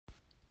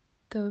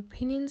The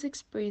opinions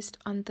expressed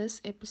on this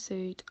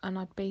episode are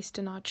not based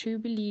on our true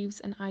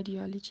beliefs and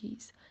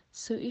ideologies,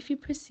 so if you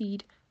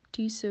proceed,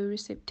 do so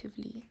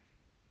receptively.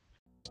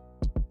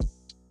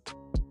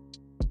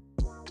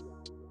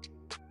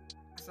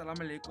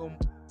 Assalamu alaikum.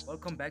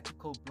 Welcome back to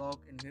Cold Blog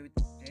and here with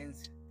the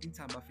gents in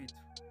Tambafit.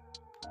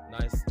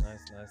 Nice.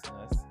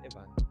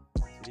 Evan,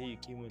 today you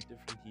came with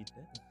different heat,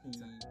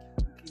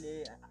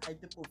 eh?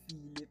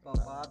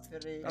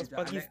 That's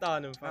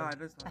Pakistan, in fact.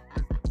 That's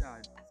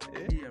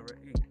India,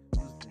 right?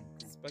 Muslim.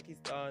 It's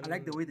Pakistan. I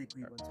like the way they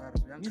greet on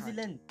Tara. New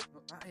Zealand.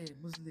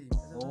 Muslim.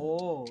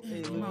 Oh,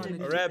 Hey, hey, man,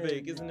 New Arabic,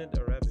 Zealand. isn't it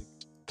Arabic?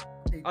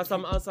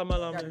 Assalamu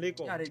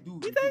alaikum. Yeah, they do.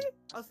 You think?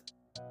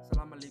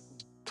 Assalamu alaikum.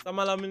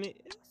 Assalamu alaikum.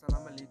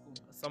 Assalamu alaikum.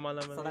 Assalamu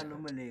alaikum.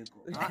 Assalamu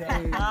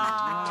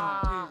alaikum.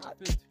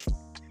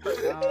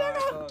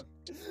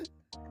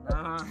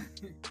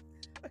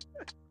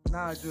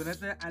 Nah, Joe,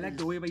 I like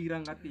the way you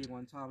run that thing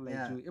on Tara, like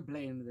Yeah. Joe, you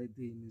blind that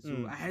thing. So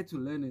Mm. I had to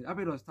learn it. I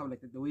bet it was tough,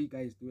 like the way you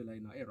guys do it, like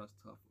now it was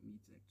tough for me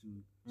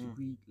to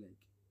greet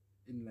like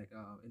in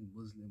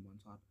Muslim on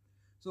Tara.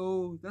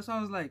 So that's why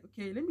I was like,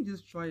 okay, let me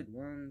just try it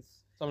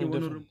once. Something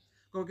different.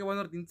 Okay, one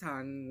of the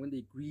tongue when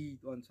they greet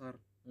on Tara.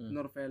 Mm.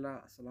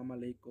 Norfela, assalamu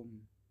alaikum,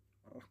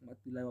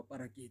 rahmatullahi wa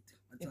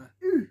barakatuh.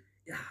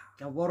 Yeah.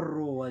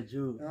 Kawarro,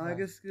 Joe. I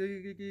guess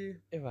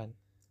Evan.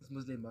 it's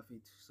Muslim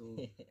Buffet, so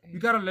you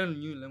gotta learn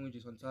new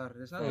languages on Twitter.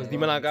 There's not Yeah. Di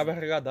man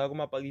nagkabahirga daw kung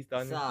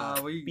Pakistan.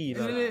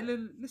 Pila.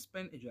 let's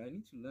Spanish. I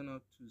need to learn how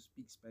to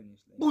speak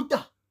Spanish. Like,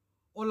 Puta!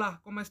 hola,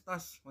 ¿cómo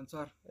estás? On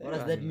Twitter. What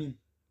does that mean?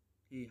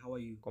 Hey, how are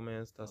you? ¿Cómo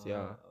estás?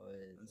 Yeah.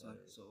 On Twitter.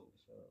 So,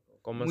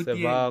 ¿Cómo muy se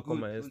bien, va? good,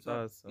 ¿Cómo on Twitter.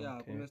 estás? Yeah,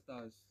 Okay. ¿cómo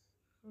estás?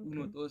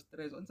 Uno, dos,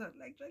 tres. On Twitter,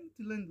 like trying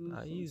to learn those.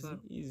 on Easy, Twitter.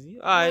 easy.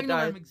 I know I'm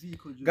Alright.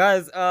 Mexico, Joe.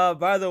 Guys,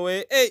 by the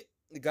way, hey,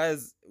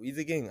 guys,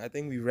 Easy King, I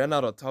think we ran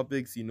out of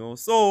topics,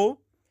 so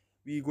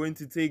we're going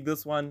to take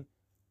this one.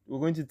 We're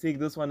going to take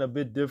this one a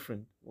bit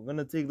different.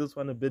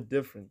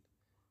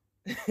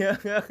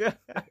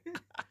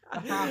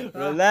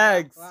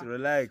 Relax.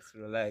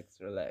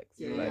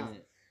 Yeah.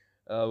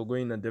 We're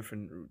going a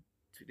different route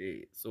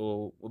today.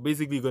 So we're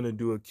basically gonna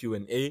do a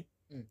Q&A.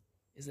 Mm.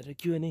 Is it a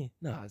Q&A?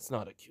 No, it's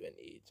not a Q&A.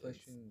 James.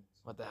 Questions.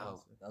 What the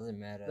hell? Doesn't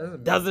matter.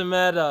 Doesn't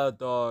matter,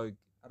 dog.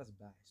 That's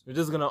bad. We're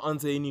just gonna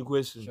answer any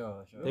question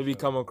Sure. that we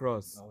come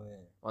across. No way.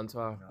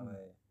 Antoine, No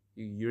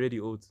way. you ready,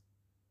 Oats?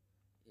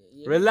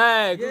 Yeah.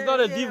 Relax. It's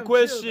not a deep I'm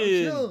question.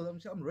 chill, I'm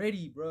chill. I'm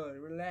ready, bro.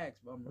 Relax,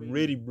 bro. I'm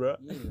ready, bruh.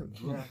 Yeah,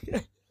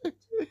 bro.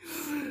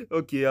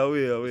 Okay,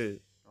 away.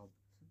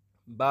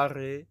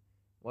 Barre,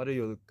 what are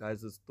your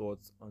guys'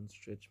 thoughts on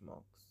stretch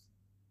marks?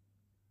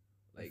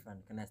 Like, Fun.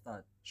 Can I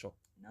start? sure.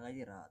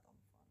 Nakajirata.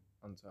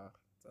 Antoine,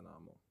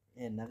 Tanamo.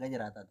 Yeah,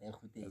 nakajirata.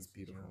 That's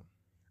beautiful.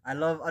 I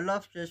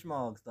love stretch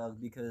marks, dog,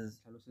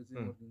 because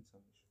Mm.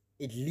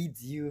 it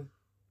leads you.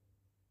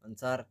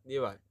 Ansar.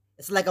 Yeah,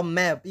 It's like a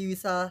map. You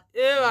saw.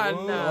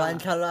 Oh, One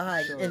color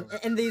high. Sure.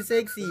 And they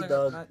sexy,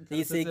 dog.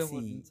 They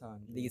sexy.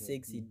 They They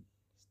sexy.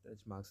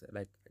 Stretch marks.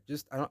 Like,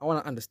 I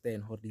want to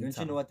understand how they Don't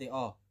you know what they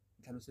are?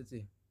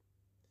 City.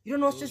 You don't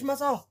know what stretch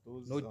marks are?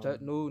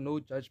 No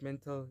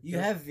judgmental. You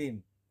have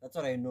them. That's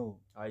what I know.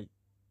 I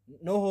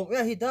No hope.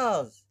 Yeah, he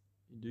does.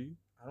 do you?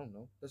 I don't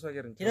know. That's why I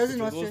get in. He doesn't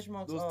know those, what stretch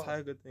marks those are.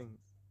 tiger things.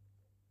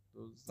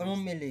 Those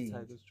Some melee.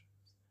 tiger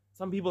strips.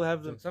 Some people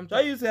have them. Some-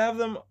 I used to have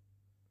them.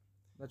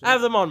 I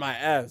have them on my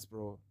ass,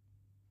 bro.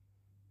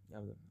 I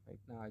have them. Like,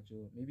 Nah,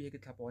 Joe. Maybe he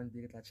could tap one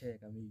day, get check.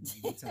 I mean,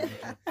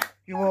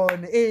 you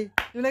want, hey,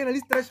 you like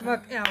this stretch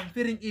mark? Yeah, I'm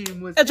feeling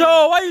him. hey,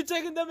 Joe, why are you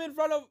taking them in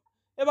front of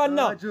Evan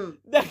now? Joe.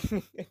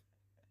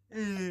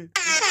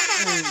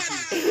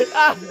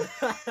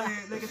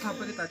 Like a tap,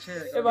 get that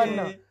check. Evan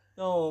now.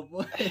 No,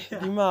 boy.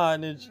 The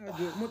manage.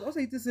 But also,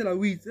 it is still a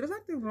weed. There's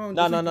nothing wrong.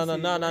 No, There's no,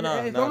 nothing no, to no, say. no,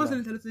 As no, long no, as no.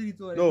 it's in the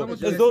territory, No, as long as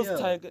there's it's- those here.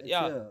 tiger. It's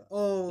Yeah. here.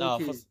 Oh, No,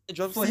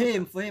 okay.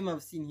 For him,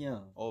 I've seen here.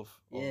 Of.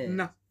 Yeah.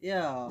 Nah.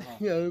 Yeah.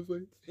 Yeah,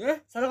 boy. Yeah?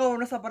 Sana ka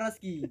una sa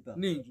paraskita.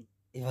 Nee,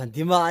 Ivan,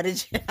 di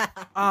manage.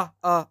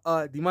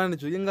 di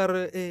manager, yung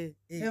gara,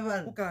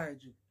 Evan. Ukay,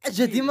 Joe.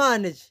 Ejo, di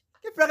manage.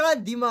 Kaya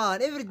praklan di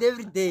man. Every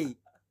day.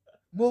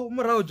 Mo,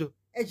 maraw, Joe.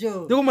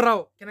 Ejo. Di ko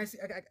maraw. Can I see,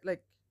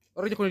 like,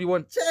 already ko na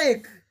di-one.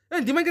 Check.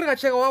 Di man kira ka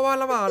check,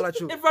 wala,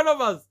 Joe. In front of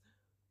us.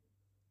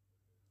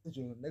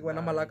 Joe, nagwa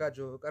na malaka,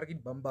 Joe. Karagin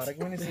bamba, like,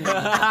 when you see,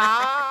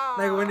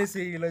 like, when you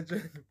see, like,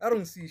 Joe. I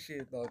don't see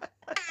shit, dog.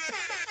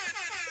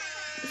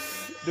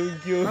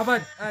 Don't you? How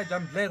about,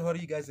 I'm glad how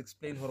you guys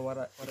explain what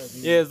I do.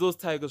 Yeah, it's those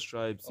tiger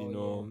stripes, you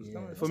Oh, know.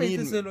 yeah. For me,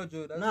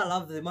 No, I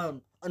love them.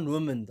 On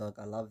women, dog.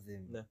 I love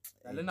them. Nah.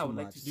 Nalina, I would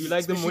like to Do you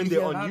like them when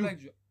they're on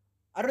you?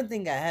 I don't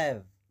think I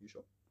have. You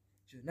sure?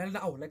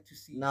 Nalina, I would like to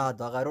see. Nah,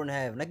 dog. I don't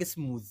have. Like it's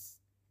smooth.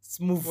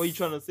 Smooth. What are you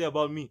trying to say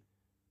about me?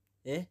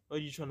 Eh? What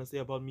are you trying to say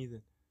about me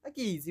then?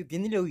 Okay, you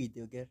can do it,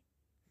 okay?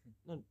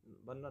 No,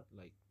 but not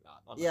like.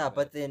 Not Yeah, like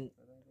but then,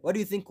 what do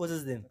you think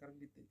causes them?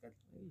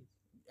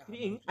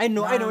 Kidding? I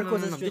know what No,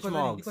 causes no, stretch because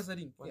marks. Because I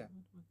didn't. Yeah.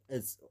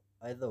 It's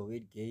either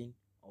weight gain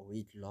or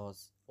weight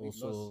loss. Weight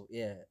Also, loss.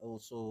 yeah.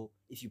 Also,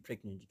 if you're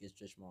pregnant, you get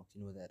stretch marks.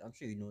 You know that. I'm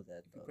sure you know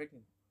that. If you're dog.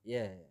 pregnant.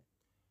 Yeah.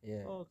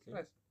 Yeah. Oh, okay.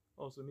 Nice.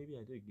 Oh, so maybe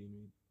I did gain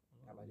weight.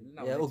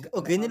 Yeah,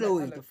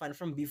 Ogenilo is to find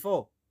from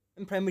before.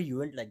 In primary, you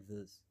weren't like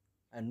this.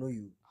 I know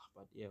you.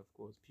 But yeah, of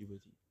course,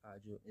 puberty.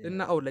 Then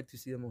now I would like to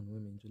see them on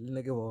women.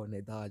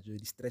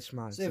 The stretch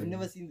marks. So you've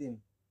never seen them?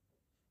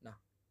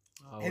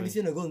 Ah, Have you wait.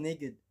 seen a girl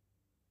naked?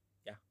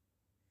 Yeah.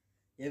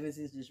 You haven't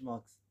seen stretch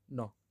marks?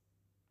 No.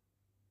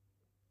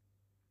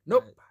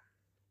 Nope.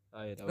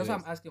 Alright, That's why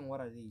I'm alright. asking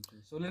what are they.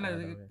 So then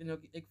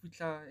ek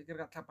fitla ek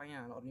reka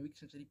tlhapanyana or maybe ke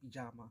sentse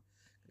pijama.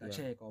 Ka Yeah.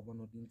 check or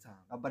bono dintshang.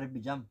 About a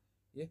pajama.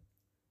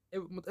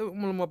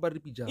 Mo mo apare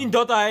pijama. In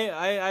daughter,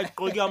 I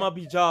call you my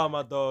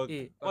pajama, dog.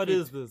 What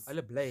is this?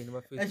 Ale blind ma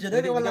I fit. should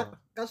have wala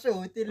kaso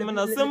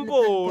Mana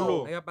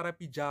simple. Ay para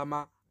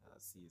pijama.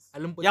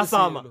 Alam po Ya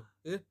sama.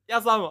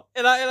 Ya sama.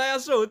 Ela ya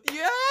show.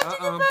 Yeah.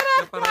 Ya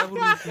para buru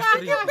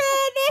street.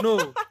 No.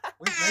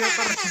 Wait, ay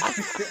para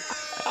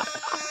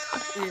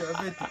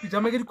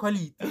pijama ke di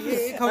quality.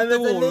 E count the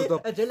wall to.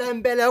 Ajela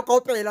mbele ya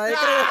kopela.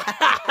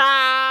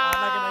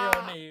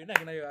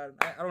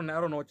 I don't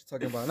know what you're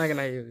talking about.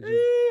 Nagana yo.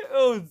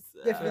 Oh.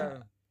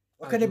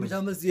 What kind of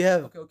pajamas do you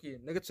have? Okay.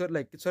 Nigga tswer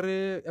like tswer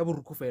ya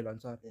buruku fela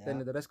ntsar. Then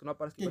the rest kana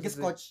para Get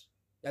scotch.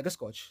 Ya ke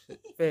scotch.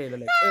 Fela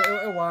like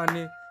e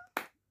one.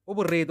 O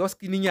bo red o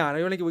skinny nyana.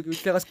 Yo like we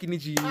tla skinny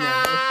jean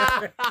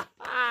nyana.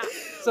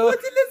 So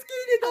What's in the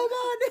skinny come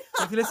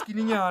it's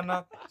skinny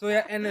nyana. So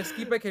yeah, and a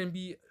skipper can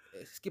be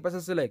skipper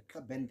as like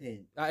on?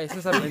 Benten.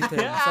 isa sa benten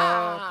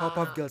sa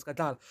pop-up girls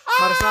katal.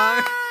 Mara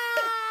sa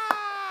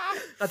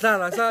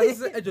katal sa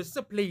just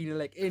a plain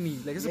like any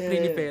like it's a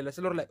plain fella.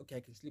 So like okay,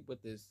 I can sleep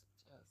with this.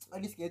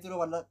 At least get to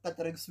wala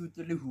katarang suit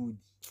to the hood.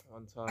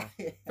 One time.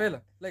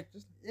 Fella like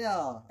just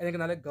Yeah. and I can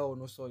like go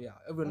no so yeah.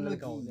 Everyone like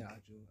go yeah,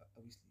 obviously.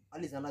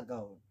 At least anak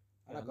gaon.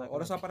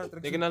 Ora sa para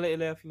They can only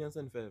elea finance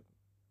and fab.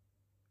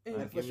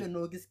 My question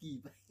no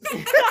skip.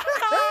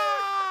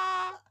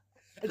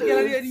 Edi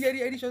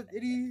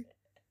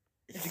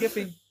get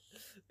thing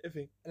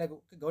Effing. like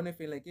go on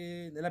thing like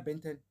nela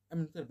benten. I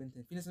mean not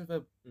benten. Finish and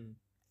fab.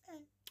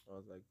 I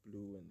was like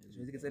blue and So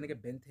you can say nigga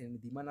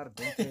benten. The man are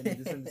benten.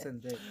 This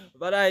and that.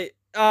 But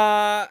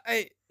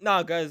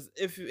nah, guys.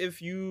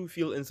 If you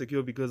feel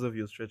insecure because of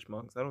your stretch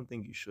marks, I don't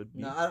think you should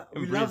be. Nah,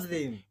 we Embrace love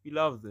them. We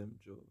love them,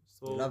 Joe.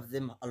 So We love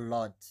them a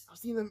lot. I've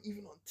seen them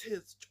even on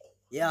tits, Joe.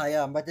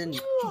 Yeah, but then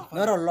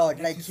not a lot.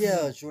 Like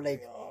here, so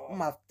like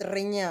my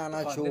trenya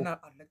na Then show.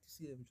 I'd like to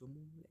see them. So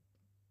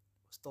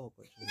stop.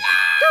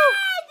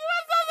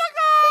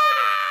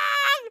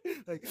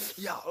 Like,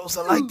 yeah, I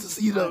also like to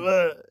see them.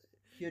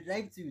 You'd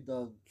like to,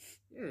 dog.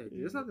 Yeah,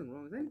 there's nothing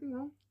wrong. Is anything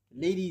wrong?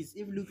 Ladies,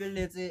 if you look at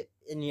let's say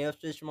and you have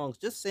stretch marks,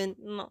 just send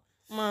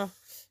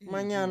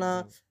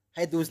manyana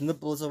hide those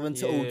nipples of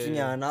into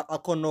Yeah. nyana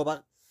akono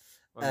ba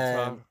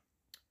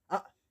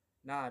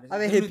Nah,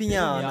 Ave happy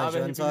nyana, Yeah,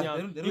 John, happy so-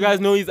 nyana. You guys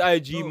know his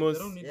IG They most.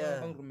 don't need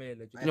Yeah.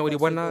 You know, they fucks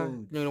with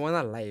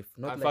wanna Odes. live.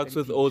 I Not like fucks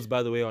with anything. Odes,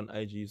 by the way, on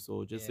IG.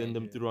 So just Yeah, send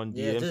them yeah. through on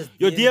Yeah, DM. just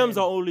Your DM DMs him.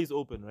 are always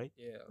open, right?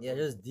 Yeah,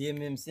 just DM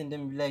him, send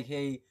him like,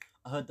 hey,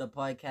 I heard the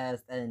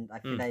podcast and I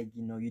feel like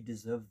you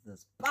deserve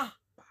this. Bah!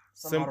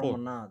 Simple.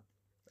 Not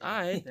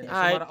Alright, Then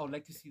alright. tomorrow I would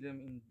like to see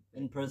them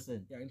in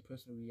person. in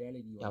person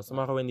reality. Yeah,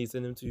 somehow when they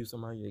send them to you,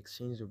 somehow you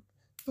exchange them.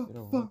 You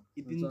know,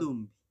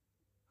 Ipindum.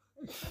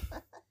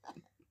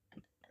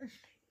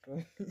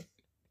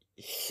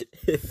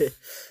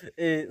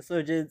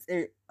 So gents,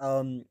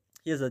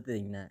 here's the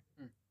thing now.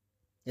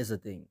 Here's the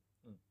thing.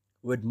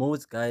 Would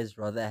most guys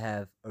rather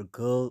have a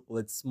girl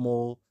with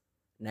small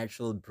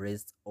natural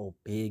breasts or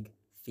big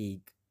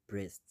fake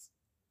breasts?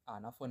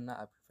 Now for now,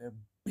 I prefer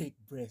big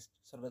breast.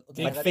 So that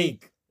Big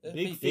fake. Big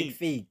Big fake.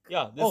 fake.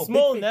 Yeah, the Oh, big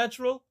small fake.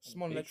 natural.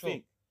 Small big natural.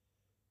 fake.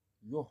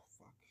 Yo,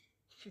 fuck.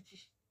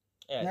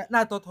 Yeah. Nah,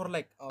 I thought her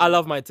like. I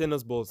love my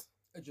tennis balls.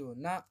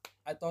 Nah,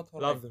 I thought her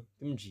Love like,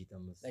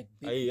 them. like Ay,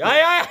 big.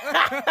 ay, ay.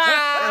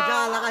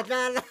 Kajala,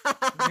 kajala.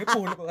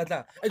 Ngepulo ko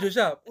kadla.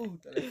 Siya.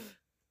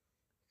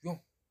 Yo.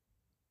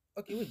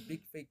 Okay, with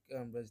big fake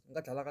breast.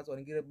 Ngadlala ka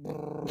tsona ngire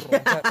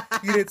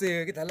ngire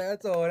tse ke dlala ka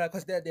tsona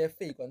cause they're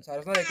fake ones. So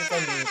it's not like it's on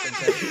me.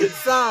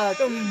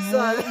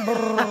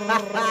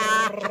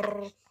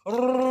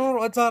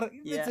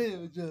 Yeah.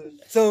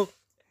 So,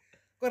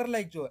 got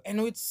like Joe, and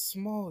it's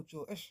small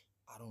Joe.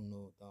 I don't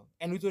know, dog.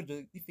 And we told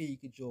the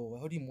fake Joe.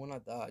 How do you want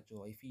that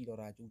Joe? I feel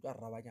alright. Joe,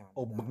 that rabanya.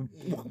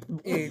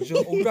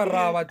 Joe, uta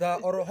rabada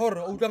or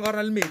horror. Uta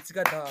ngaral mates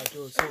ka da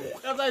Joe. So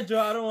That's why, Joe,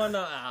 I don't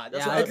wanna.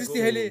 That's Yeah, why at least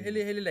the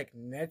hele like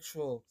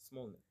natural,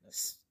 small.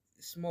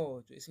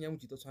 small. Joe, isinya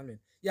mujito tsanwe.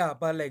 Yeah,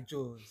 but like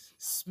Joe,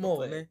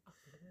 small, Okay. ne.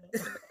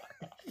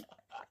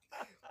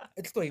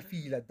 It's to I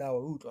feel like that.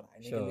 Uta,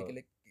 Sure.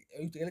 like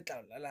Yeah, like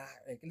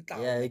you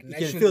can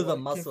natural, feel the you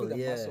can muscle. feel the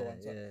Yeah, muscle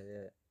and so-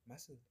 yeah.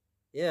 Muscle.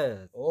 Yeah.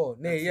 Oh,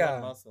 nee, That's yeah.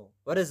 not muscle.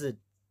 What is it?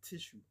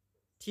 Tissue.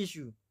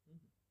 Tissue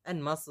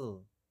and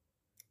muscle.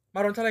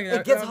 Maron tala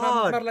It gets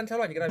hard. Marlan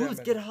tala ni grabe. Boobs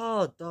get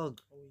hard, dog.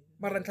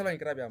 Marlan tala ni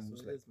grabe So am.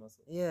 it is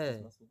muscle. Yeah.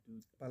 It's muscle,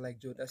 dude. But like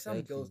Joe, there's some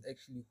Exactly. girls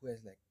actually who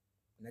has like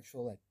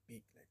natural like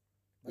big like.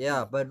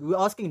 Yeah, but we're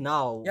asking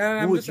now, Yeah,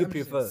 who I'm would just- you I'm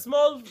just prefer?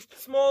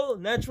 Small,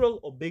 natural,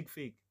 or big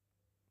fake?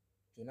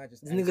 Joe, not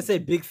just. This nigga say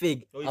big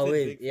fig. Oh, he Oh said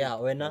wait, big yeah,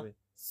 fake. when Oh, wait.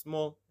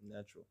 small and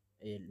natural.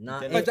 Nah,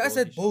 can But eat I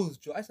said all the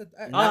both, Joe. I said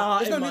Nah,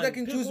 there's no hey, need I man,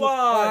 can pick choose one.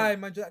 why,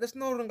 man. Joe. There's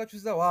no wrong I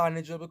choose that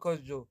one, Joe, because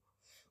Joe.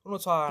 No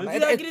time.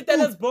 At At the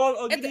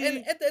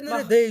end of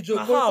the day, Joe,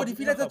 go the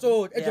feel like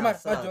Joe. Yeah,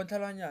 Joe,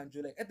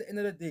 Joe. Like at the end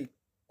of the day,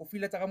 go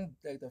feel like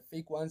the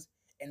fake ones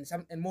and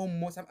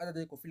more some other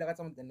day go feel like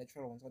some of the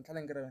natural ones. I'm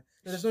telling you,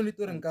 there's no need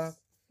to ringa.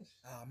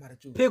 Mara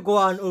Joe. pick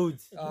one,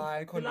 Oats.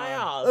 I can't.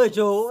 Oh,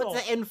 Joe,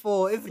 what's the N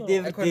for? Every day,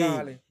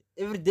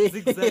 every day.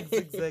 Zigzag.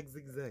 Every day.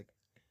 Zigzag.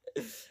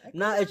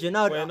 Nah, you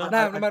know, Why not?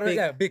 No matter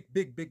yeah, big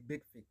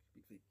fake.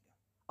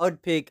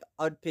 I'd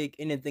pick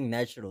anything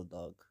natural,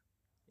 dog.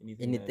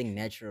 Anything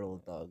natural,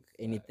 dog.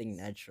 Anything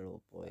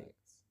natural, boy.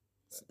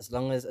 As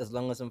long as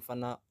I'm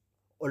fana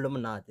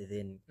oluminati,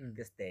 then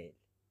just stay.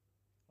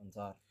 On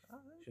top.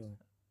 Sure.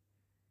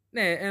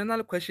 Nah, and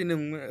another question,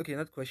 okay,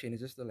 not question,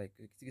 it's just like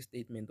a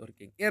statement or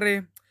thing.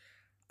 Ere,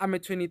 I'm a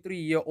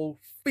 23-year-old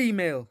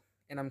female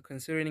and I'm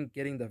considering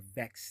getting the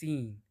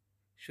vaccine.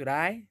 Should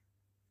I?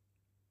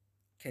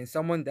 Can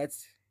someone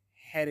that's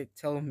had it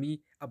tell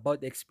me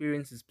about the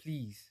experiences,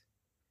 please?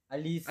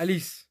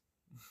 Alice.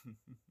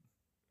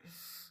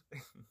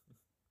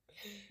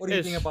 What do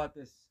you think Ish. about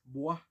this?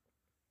 Boy?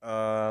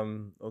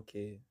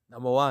 Okay.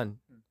 Number one,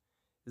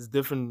 it's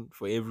different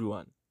for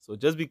everyone. So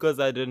just because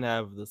I didn't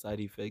have the side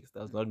effects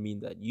does not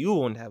mean that you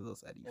won't have those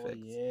side effects.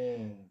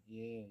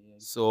 Yeah.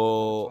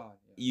 So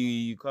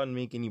you can't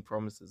make any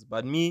promises.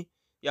 But me,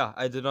 yeah,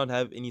 I did not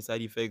have any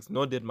side effects,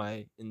 nor did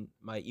my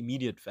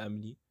immediate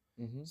family.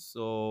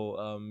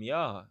 So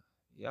yeah,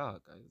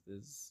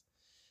 guys,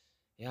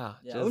 Yeah,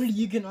 just only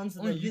you can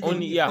answer that.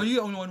 Only yeah. Are you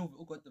the only one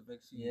who got the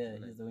vaccine? Yeah,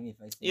 so, he's the only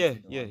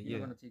vaccine. Yeah. You're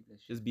gonna take that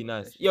shit. just be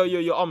That nice. shit.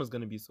 Your arm is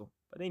gonna be sore.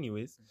 But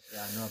anyways,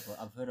 Yeah, no, but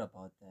I've heard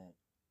about that.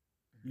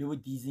 Little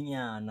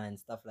Dizinyana and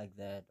stuff like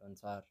that on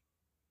Tar.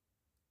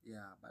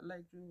 Yeah, but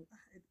like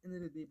at the end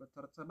of the day, but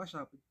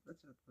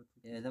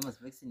Yeah, they must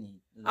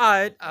vaccinate.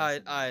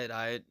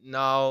 alright.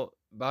 Now,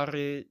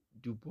 Barry,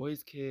 do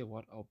boys care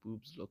what our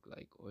boobs look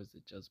like, or is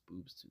it just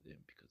boobs to them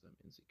because I'm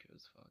insecure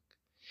as fuck?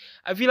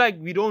 I feel like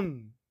we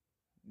don't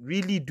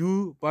really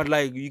do, but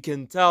like you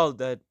can tell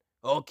that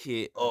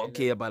okay,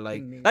 but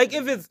like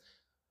if it's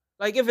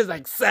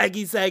like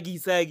saggy,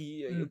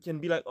 you can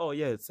be like, oh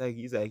yeah, it's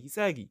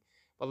saggy.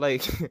 But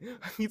like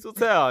I need to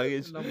tell.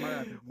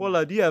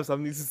 Paula, do you have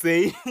something to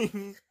say?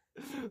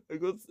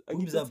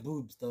 Boobs are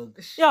boobs, dog.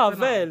 Yeah,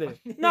 vele.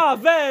 Nah,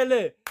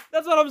 vele.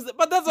 That's what I'm saying.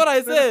 But that's what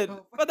I said.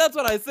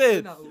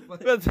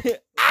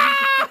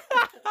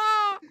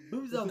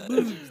 Boobs are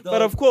boobs, dog.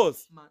 But of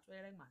course.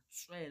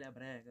 Facts.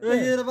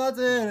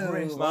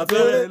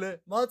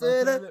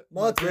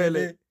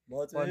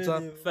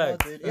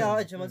 Yeah,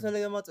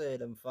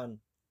 fun.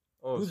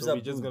 Oh, Boobs so are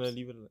we're just gonna boobs.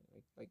 leave it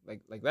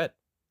like that.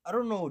 I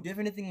don't know. Do you have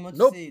anything more to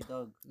Nope. say,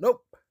 dog?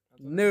 Nope.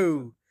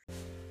 No.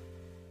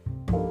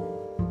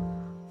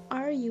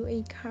 Are you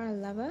a car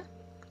lover,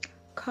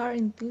 car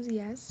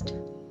enthusiast,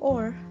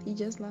 or you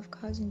just love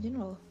cars in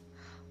general?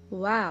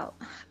 Wow,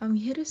 I'm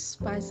here to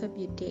spice up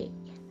your day.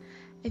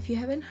 If you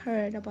haven't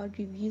heard about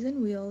Reviews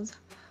and Wheels,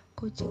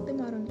 go check them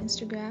out on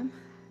Instagram.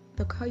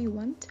 The car you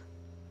want,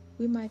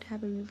 we might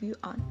have a review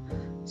on.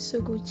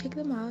 So go check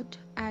them out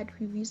at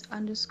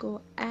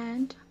reviews_and_wheels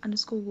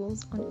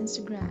on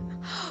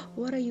Instagram.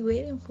 What are you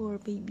waiting for,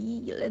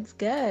 baby? Let's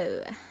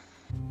go.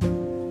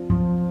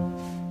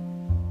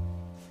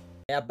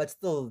 Yeah, but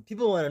still,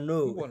 people want to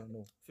know. You wanna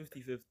know?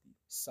 50-50.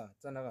 Sa,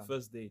 tsanaga.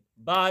 First date.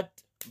 But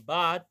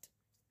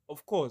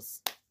of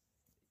course,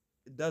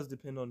 it does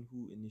depend on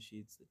who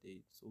initiates the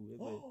date. So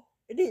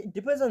It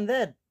depends on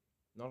that.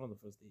 not on the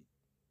first date.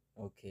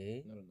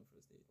 Okay. Not on the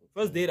first date.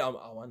 First date, I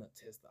wanna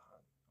test the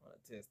hand. I wanna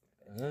test.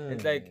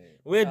 It's like,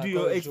 where do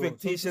your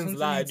expectations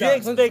lie? Do you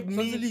expect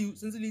me?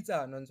 Since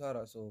Lita,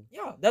 non-Tara, so.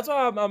 Yeah, that's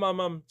why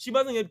I'm she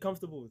doesn't get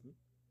comfortable with me.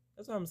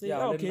 That's what I'm saying.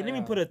 Yeah, okay, let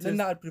me put a test.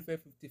 Then I'd prefer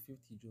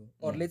 50-50, Joe.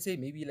 Or Yeah. let's say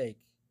maybe like,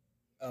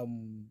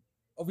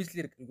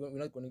 obviously like, we're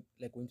not going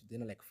to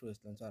dinner like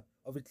first, non-Tara.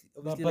 Obviously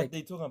But like,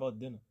 they talking about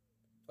dinner.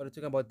 or they're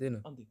talking about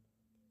dinner. Aren't they?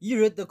 You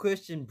read the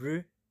question,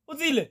 bro.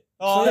 What's it?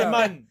 Oh, yeah.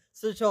 man.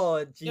 Such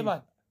a G. Yeah,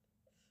 man.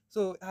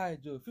 So hi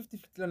Joe,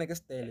 50-50 like a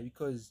style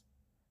because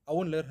I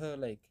won't let her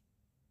like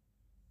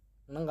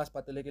because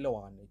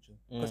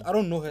I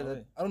don't know her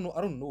that, I don't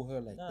know her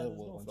like Nah, that there's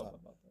well no on flop top.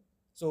 about that.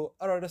 So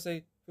I'd rather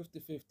say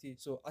 50-50.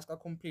 So ask a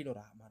complain or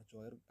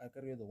Joe, I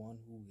carry the one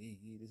who hey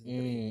this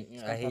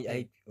is I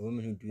hate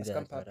women who do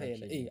that. but Hey,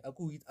 actually-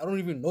 I don't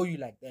even know you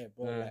like that,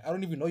 bro. Like I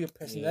don't even know your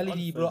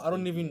personality, on bro. first I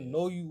don't date, even yeah.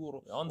 know you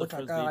or On the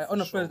first Otaka, date, on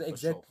the for first sure, date,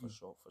 exactly.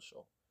 for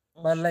sure.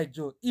 But like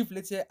Joe, if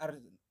let's say I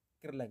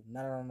like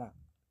nah,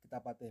 kita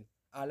patel.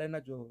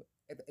 Alena Joe,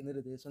 at the end of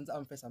the day, since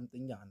I'm for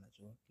something yana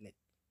Joe, like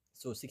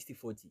So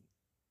 60-40.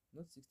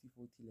 not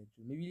 60-40 like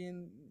Joe, maybe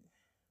in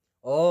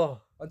Oh.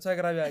 on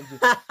Sagrabi Joe.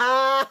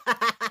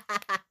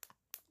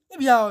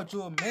 Maybe how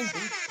Joe men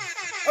date.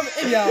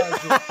 Maybe how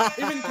Joe.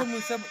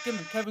 Even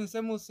Kevin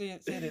Samuel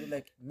said it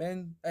like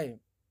men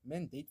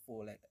date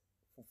for like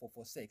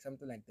for sex,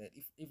 something like that.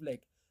 If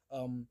like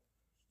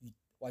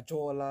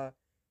wajola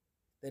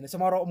then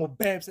some more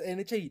babes and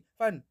it's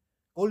fun.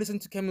 Go listen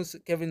to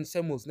Kevin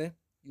Samuels, ne?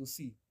 You'll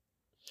see.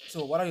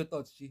 So, what are your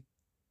thoughts, G?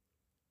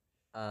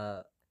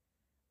 Uh,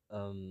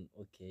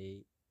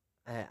 okay.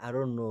 I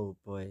don't know,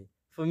 boy.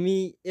 For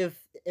me, if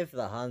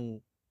the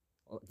Han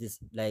just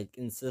like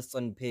insists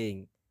on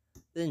paying,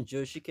 then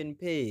Joe she can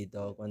pay,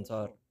 dog. One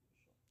time.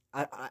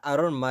 I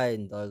don't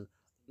mind, dog.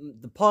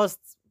 The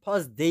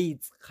past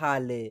dates,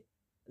 Kale,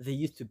 they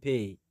used to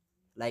pay.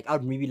 Like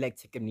I'd maybe like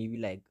take maybe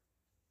like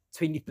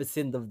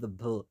 20% of the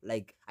bill.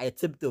 Like I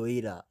tip the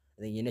waiter,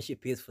 and then she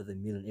pays for the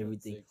meal and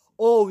everything. sexy.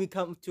 Or we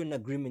come to an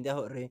agreement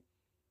that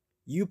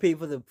you pay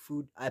for the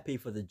food, I pay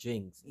for the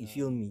drinks. You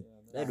feel me?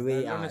 Yeah, That Yeah,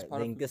 way, that is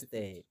part of then guess 50-50.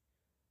 there.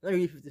 Not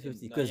really 50-50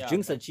 Nah, because yeah,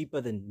 drinks are but-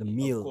 cheaper than the Of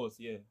meal. course,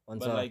 yeah. On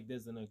But top. like,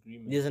 there's an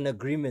agreement. There's an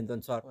agreement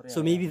on top. Oh, So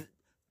yeah, maybe yeah.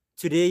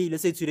 today,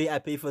 let's say today I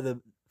pay for the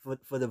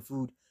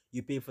food,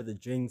 you pay for the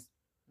drinks.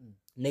 Mm.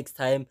 Next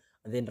time,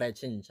 and then right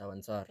change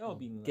on top. That would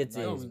be Get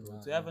nice, it. bro.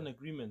 To have an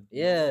agreement.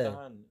 Yeah.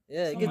 Yeah.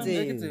 Yeah, get Yeah,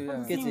 it. get it,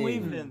 yeah. Get Same it.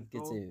 wavelength,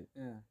 Get bro. it.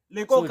 Yeah.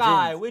 Like, So, okay,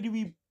 James. where do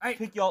we I-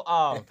 pick y'all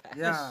up?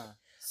 Yeah.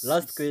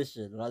 Last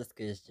question.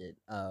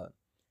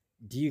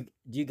 Do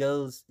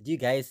you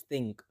guys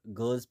think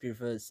girls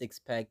prefer six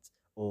packs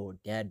or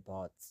dad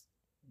bods?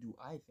 Do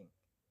I think?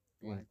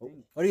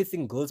 What do you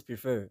think girls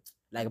prefer?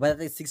 Like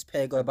barata six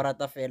pack or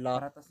barata fela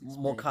Barata six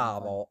mo pack,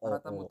 kaba fine. or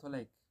Barata motho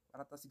like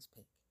barata six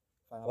pack.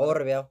 Fine, or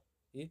barata- bel?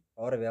 Eh?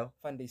 Or bel?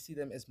 Fine, they see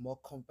them as more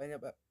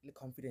confident. But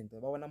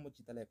when I'm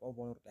like,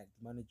 oh, like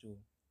the manager.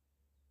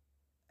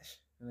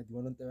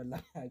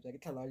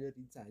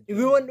 If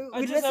We want I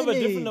we just have a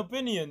different listening.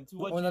 opinion to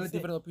what on you a said.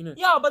 different opinion.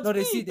 Yeah, but No,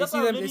 they speak. see That's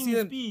why I'm letting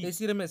you speak. they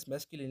see them as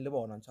masculine level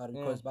on sorry,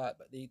 because but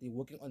they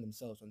working on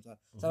themselves on sorry.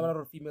 Some lot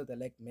of females that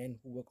like men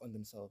who work on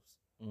themselves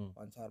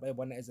on sorry. But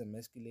one as a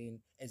masculine,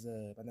 as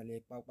a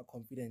like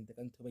confident, they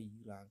can tell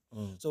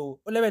you. So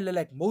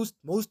like most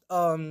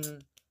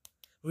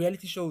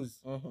reality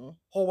shows,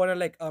 how wanna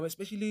like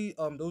especially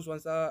those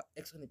ones are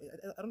X on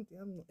I don't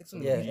think I'm X on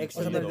the Yeah, Beach X or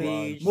on something the like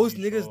that. Beach. Most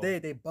Sure.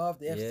 niggas they buff,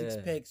 they have six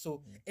Yeah. packs.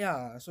 So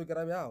yeah, so get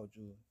out,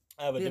 Joe.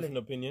 I have a Really? different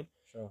opinion.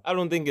 Sure. I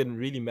don't think it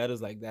really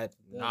matters like that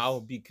now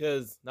Yes.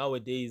 because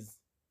nowadays,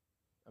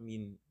 I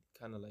mean,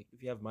 kind of like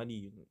if you have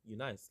money, you're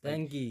nice. Like,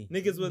 Thank you.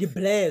 niggas with the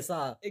bless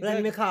Exactly.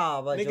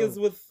 niggas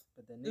with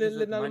But the Le- niggas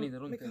with le- money, na- they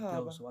don't make get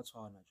haba. girls. So what's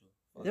wrong,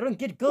 Joe? they don't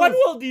get girls. what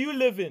world do you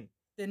live in?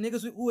 The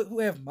niggas who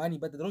have money,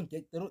 but they don't.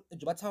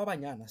 That's how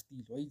banyana still,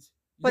 right? You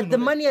But don't the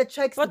know that. money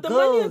attracts But the the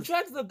girls. money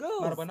attracts the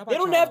girls. Mara bana They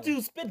don't bacha. have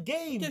to spit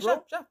game, Okay,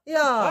 bro. sharp.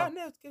 Yeah.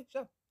 No, okay,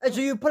 sharp.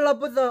 Actually, you pull up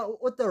with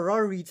the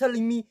Rory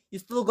telling me you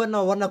still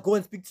gonna wanna go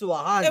and speak to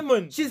her hand.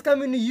 Edmund, She's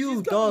coming to you,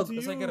 she's coming dog. to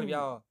That's like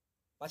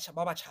you.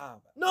 Baba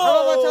chaba. No,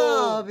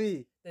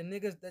 Chabi. The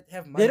niggas that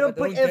have money, don't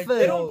but put get effort.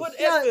 they don't girls. put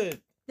Yeah.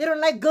 effort. They don't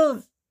like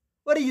girls.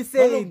 What are you No,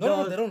 saying, no,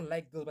 dog? they don't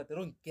like girls, but they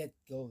don't get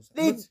girls.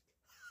 They-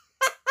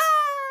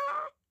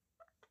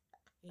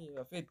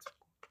 Yeah, fit.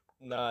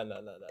 Nah.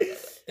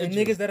 The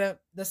niggas that have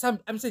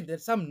I'm saying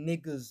there's some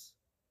niggas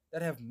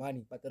that have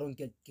money, but they don't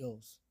get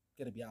girls.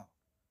 Get it out.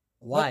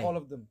 Why? Not all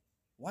of them.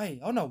 Why?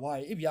 I don't know why.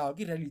 If y'all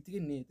get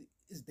reality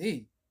is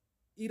they.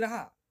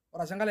 Iraha.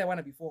 Or Shangala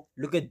wanna before.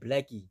 Look at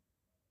Blackie.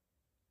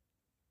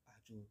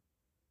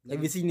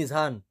 Have you seen his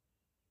hand?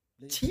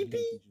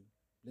 Cheapy?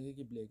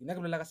 Blackie. Not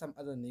gonna like some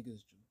other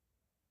niggas, Joe.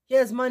 He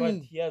has But money,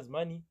 he has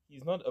money.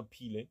 He's not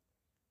appealing.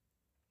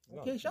 He's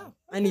not Okay, appealing. sure.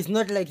 and he's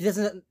not like he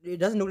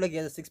doesn't look like he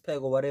has a six pack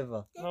or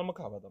whatever. No, I'm a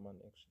cover the man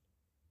actually.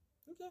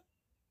 Okay.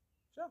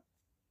 Sure.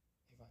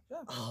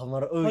 Sure. Oh, my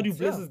How do oats.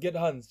 blessers get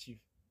hands, chief?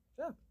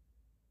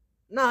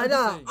 Nah, I'm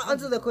just saying,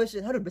 answer the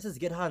question. How do blessers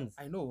get hands?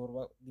 I know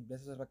what the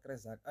blessings of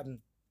Zach.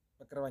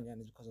 Bakravanyana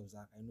is because of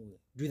Zach. I know that.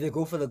 Do they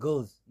go for the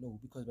girls? No,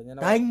 because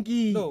Banyana. Thank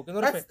you. No,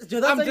 cannot that's, affect- Joe,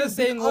 that's I'm why just you've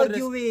been saying all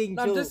this- arguing.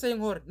 No, I'm Joe. just saying,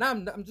 Hor. No,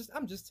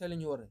 I'm just telling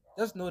you, Hor.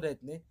 Just know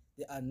that, ne,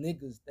 there are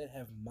niggas that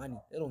have money.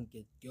 They don't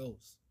get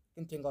girls.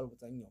 You can think all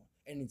what's on you,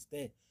 and it's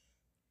there.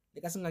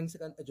 Like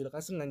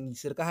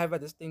I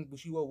have this thing,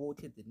 Bushiwa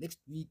voted the next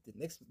week, the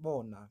next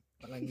morning.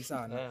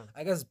 Yeah.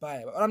 I guess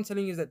buy. But what I'm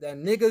telling you is that there are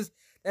niggas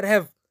that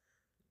have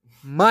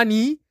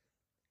money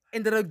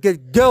and they don't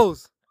get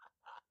girls.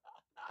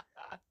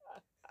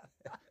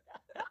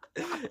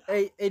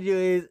 Hey,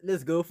 anyways,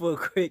 let's go for a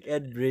quick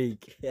ad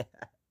break.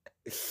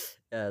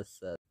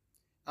 Yes.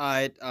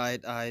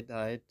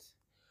 Alright.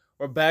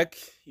 We're back.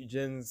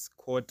 Eugene's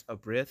caught a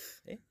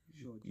breath. Eh?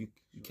 You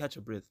catch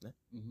a breath, ne?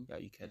 Mhm. Yeah,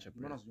 you catch a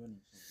breath.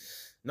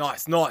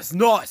 Nice.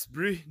 Nice,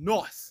 bro.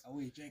 Nice.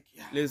 Away, Jack.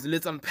 Yeah.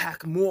 Let's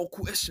unpack more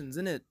questions,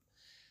 innit?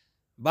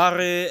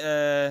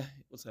 Barre,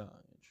 what's that?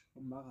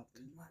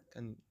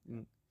 Can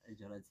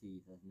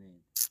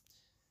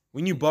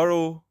when you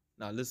borrow,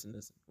 now listen.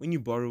 When you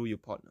borrow your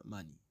partner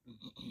money,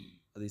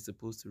 are they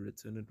supposed to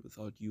return it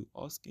without you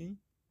asking,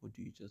 or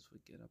do you just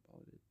forget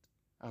about it?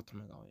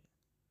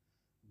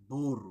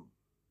 Boro.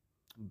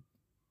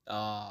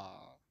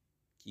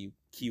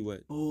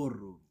 Keyword.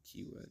 Boro.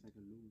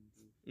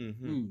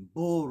 Mm-hmm.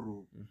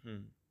 Boro. Mm-hmm.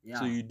 Yeah.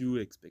 So you do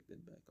expect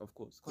it back, of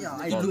course. Yeah,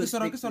 It's I sort do of- it's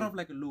sort of expect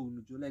like a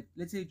loan, Joe. Like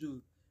let's say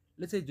Joe,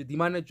 let's say the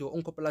manager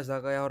on kopela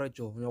zaka ya hore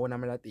jo nyo gona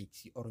mela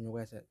taxi or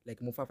nyo sa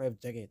like mo fa 5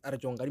 jacket are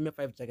jo ngadi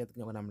 5 jacket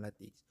nyo gona mela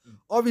taxi.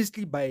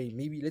 Obviously by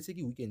maybe let's say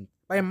the weekend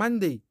by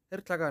Monday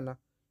her tlakana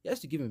he has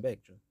to give me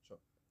back jo. Sure.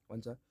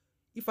 Once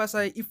if I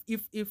say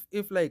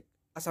if like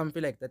as I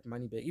feel like that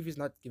money back, if he's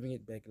not giving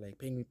it back, like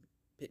paying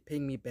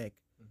me back,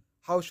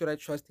 how should I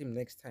trust him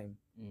next time?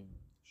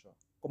 Sure.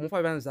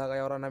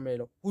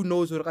 Who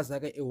knows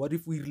what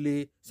if we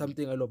relay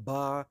something a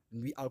bar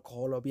and we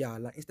alcohol or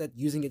biala instead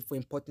using it for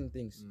important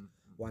things.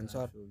 One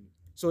shot.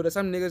 So there's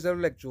some niggas that are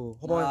like Joe.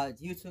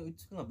 You talking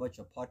about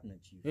your partner,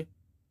 Chief. Eh?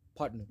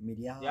 Partner.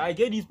 Media. Yeah, I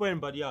get his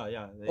point, but yeah.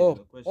 Partner. Yeah,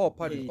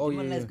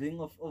 Yeah. going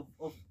off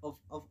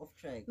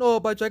track. No,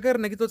 but I get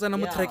negative and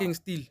I'm tracking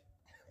still.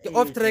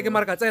 Off track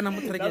market and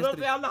I'm tracking still.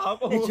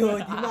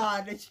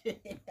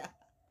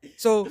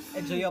 So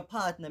enjoy your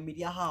partner,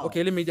 media house.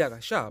 okay, let me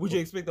sharp. Would you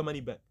expect the money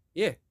back?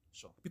 Yeah.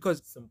 Sure.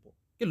 Because Simple.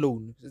 get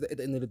loan at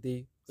the end of the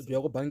day. You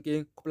go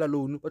banking, couple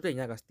loan, but then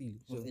you still.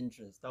 With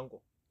interest.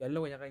 Tango. You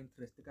know when you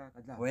interest.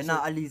 When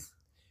not at least.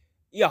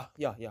 Yeah,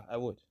 I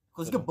would.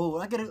 Because you can borrow.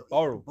 I get it.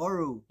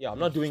 Borrow. Yeah, I'm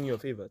not doing you a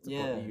favor.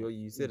 Yeah.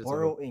 You said it's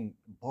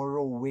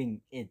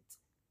borrowing it.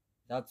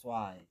 That's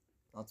why.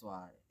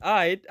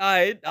 Alright.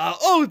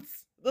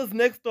 Oats! This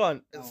next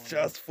one is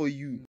just for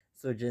you.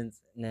 So,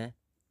 gents, here's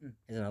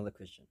another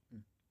question.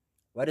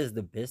 What is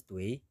the best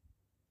way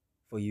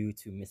for you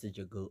to message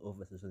a girl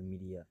over social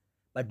media?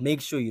 But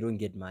make sure you don't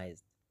get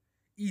mized.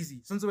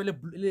 Easy. Since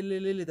that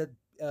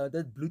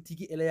blue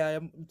tick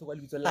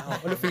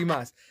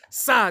famous.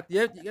 Sad. You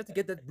have to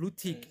get that blue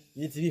tick.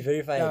 You need to be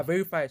verified. Yeah,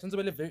 verified. Since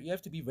you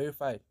have to be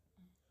verified.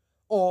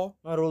 Or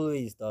not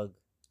always, dog.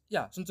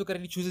 Yeah, since you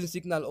currently choosing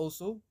signal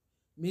also.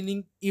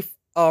 Meaning if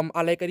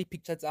I like the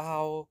pictures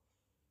how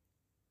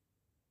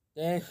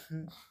then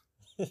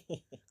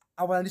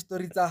I want the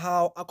stories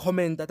how I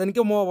comment that then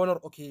get more one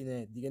okay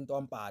ne digin to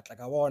ampat like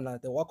I wanna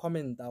the what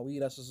comment that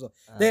we so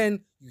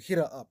then you hit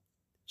her up.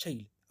 Chill,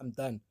 I'm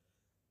done.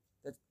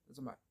 That's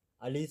my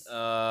at least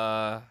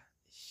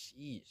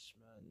sheesh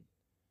man.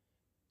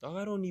 Dog,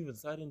 I don't even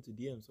slide into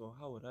DM, so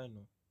how would I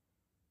know?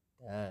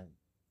 Damn.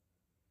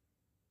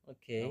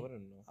 Okay. I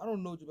wouldn't know. I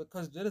don't know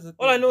because there is a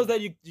all I know is that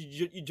you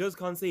just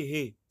can't say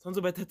hey. Sounds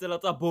about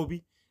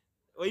Bobby.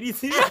 What do you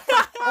see?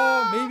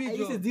 Or maybe I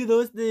used to do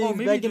those things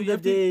back in the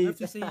day.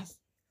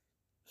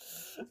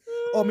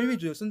 Or maybe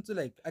just something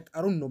like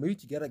I don't know, maybe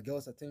to get a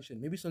girl's attention.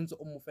 Maybe something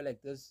almost feel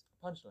like this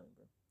Punchline,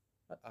 bro.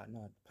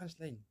 No,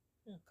 punchline.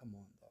 Yeah. Come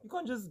on, dog. You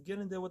can't just get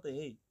in there with the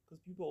hate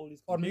because people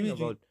always or maybe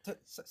about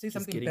say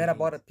something getting bad hate.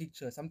 about a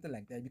picture, something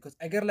like that. Because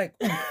I get like,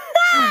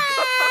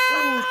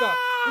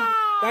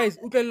 guys,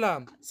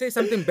 say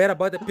something bad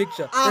about the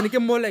picture. Then you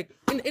get more like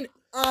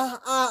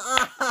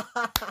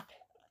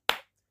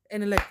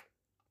and like.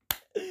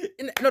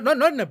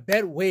 Not in a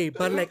bad way,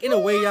 but like in a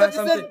way,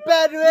 something. It's a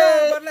bad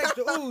way.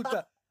 No,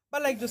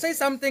 but like to say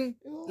something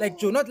like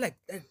Joe, not like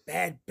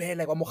bad,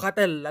 like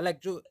like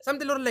Joe,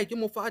 something like you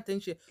more for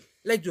attention.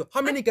 Like Joe,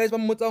 how many guys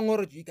you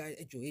guys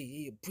Joe,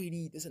 hey,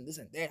 pretty, this and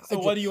that. So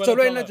what do you want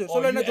to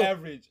tell her? You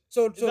average.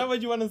 So is that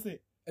what you want to say?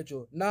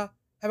 Joe, nah,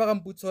 have I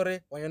put sorry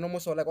when you know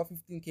so like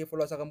 15K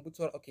followers, I can put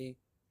sorry, okay,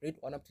 rate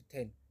 1 up to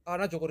 10.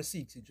 Not Joe go to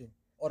 6, Joe.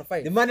 Or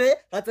 5. The money,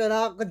 that's when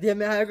I could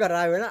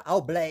DM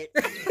I'll blade.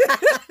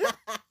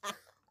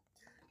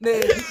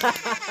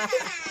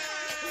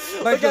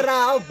 But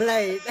I'll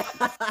blade.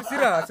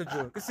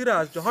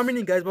 Joe, how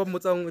many guys but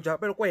when you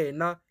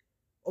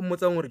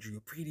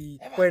pretty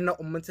when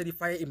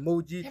fire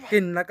emoji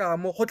and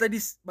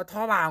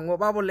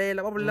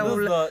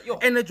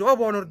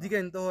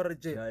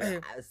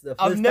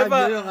I've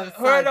never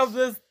heard of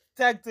this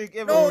tactic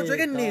ever. no,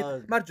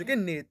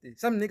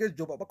 some niggas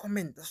job about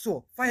comment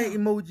so fire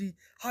emoji,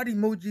 heart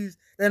emojis,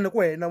 then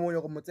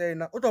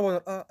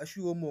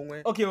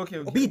Okay.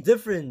 Be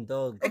different,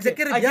 dog.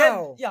 Executive I get,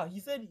 yao. yeah, he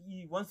said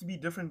he wants to be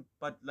different,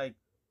 but like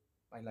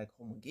by like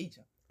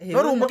homogation. Hey,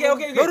 Not remember-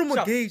 okay. Not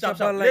homogation, sharp.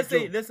 but like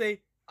Let's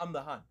say I'm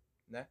the Han.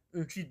 Nah?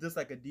 Treat this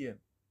like a DM.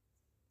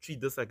 Treat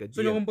this like a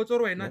so DM. you're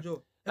going right now,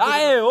 Joe.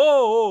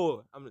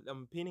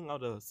 I'm painting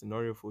out a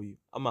scenario for you.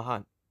 I'm a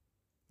Han.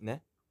 Nah?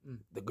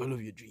 The girl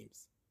of your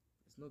dreams.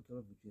 It's not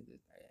girl between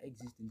this. I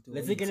exist in two.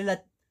 Let's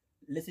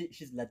say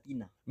she's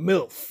Latina.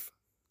 MILF.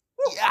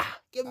 Yeah,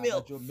 give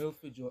MILF. Joe,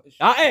 milf, Joe.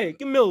 Hey,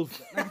 give MILF.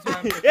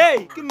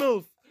 Hey, give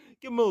MILF.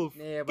 Give MILF.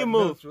 Yeah, Give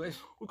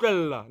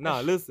MILF.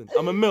 Nah, listen.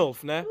 I'm a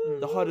MILF, nah?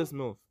 The hottest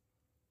MILF.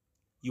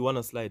 You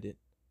wanna slide it.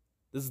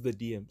 This is the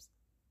DMs.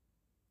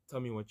 Tell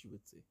me what you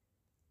would say.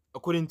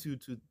 According to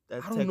that I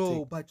don't tactic.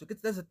 know, but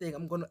that's the thing.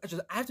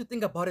 I have to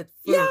think about it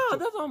first. Yeah, Joe.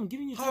 that's why I'm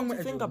giving you How time am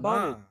to I- think Joe,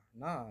 about it.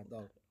 Nah,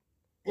 dog.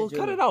 We'll Joe,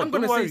 cut it out. I'm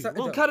Don't gonna say worry.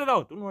 something. We'll cut it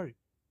out. Don't worry.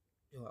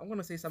 Yo, I'm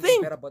gonna say something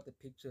Think. bad about the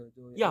picture,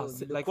 Joe. Yeah, Yo, say- you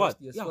look like what?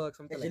 crusty as Yeah. fuck,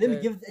 something Actually, like that.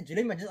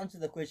 let me just answer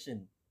the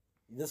question.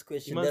 This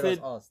question You must that was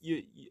say asked.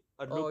 you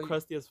I'd Oh, look you-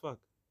 crusty as fuck.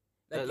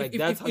 Like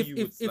that's how you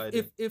would slide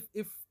it.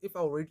 if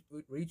I'll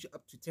reach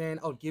up to 10,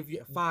 I'll give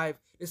you a 5.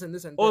 This and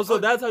that. Also,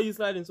 that's how you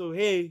slide in. So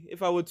hey,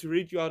 if I were to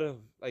rate you out of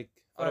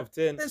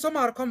 10, then some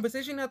other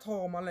conversation at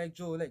home, I'm like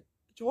Joe, like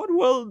What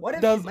world What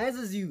if does she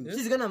mises you? Yeah.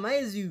 She's gonna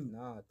mise you.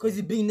 Nah. Because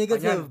you're being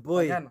negative,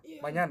 boy.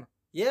 Mañana.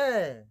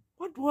 Yeah.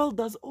 what world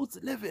does Oats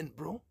live in,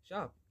 bro?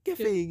 Sharp. Get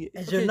saying it.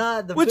 And Okay, you're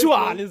not the Which best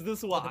one way- is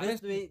this the one?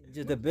 best way,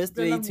 the What- best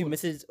the way to language.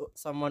 message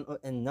someone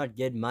and not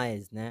get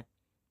mised, nah.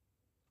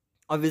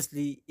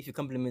 Obviously, if you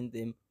compliment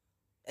them,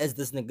 as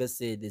this nigga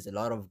said, there's a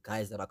lot of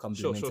guys that are Sure,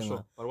 complimenting sure, her.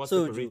 sure. But what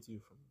So, separates you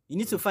from? You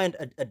need to find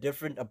a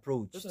different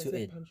approach That's why I to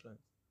said it. punchline.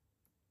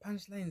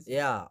 Punchlines.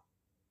 Yeah,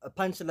 a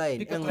punchline.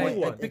 Pick up and line.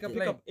 what- Pick up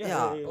yeah, line.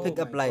 Yeah, yeah. pick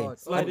Oh up my line. God.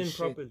 Slide Oh, in shit.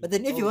 properly. But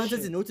then if you Oh, wanted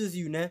shit. to notice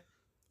you, nah,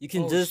 you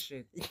can Oh, just.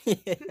 shit.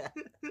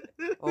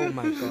 Oh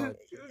my God.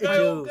 You-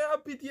 I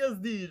have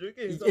PTSD.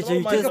 Okay, You- so you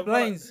don't mind just- the Pick up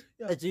lines.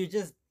 that you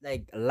just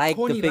like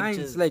Corny the lines.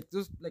 pictures. Like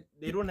just like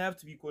They don't have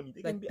to be corny.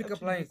 They can like be pick up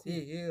actually lines. cool.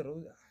 Hey,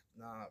 Rose.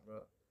 Nah,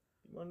 bro.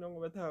 You wanna know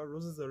about how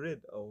roses are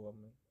red? Oh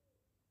man.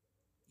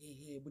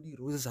 Hey, buddy,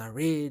 roses are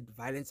red,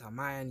 violence are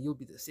mine. You'll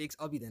be the 6,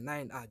 I'll be the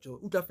 9. Joe,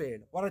 Uta fair.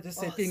 What I just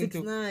said, thing to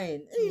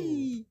 6'9".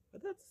 Hey.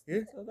 But that's Yeah?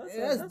 that's,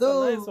 Yeah, that's a nice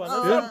dope. one.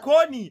 Ah. That's not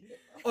corny.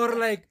 or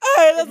like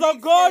Hey, that's It not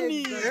makes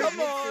corny. sense, bro. Come It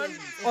makes on.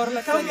 sense. or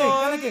like Come come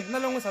on. again. Na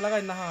long sa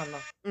lagay na hana.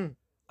 Mm.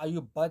 Are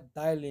you butt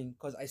dialing?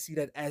 Cause I see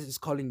that as is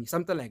calling me.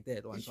 Something like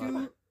that. One. So,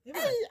 You-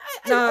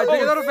 nah, they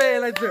don't fair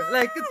like that.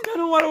 Like it's, I don't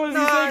know what I was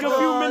Nah, saying a few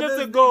no, minutes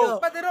this ago.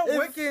 nigga. but they don't If-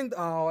 work in.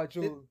 Oh, They,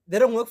 Joe. they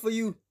don't work for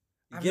you.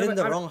 You I've get in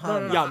never- the I- wrong no,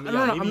 hand. no, Yeah, no,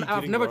 yeah, no, maybe I've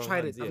getting never the wrong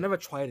tried hands, it. I've yeah. never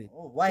tried it.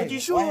 Oh, why? But you Why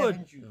should.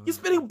 haven't you? You're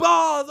spitting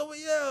bars over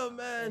here,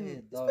 man. Yeah,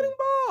 You're dog. spitting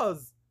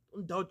bars.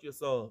 Don't doubt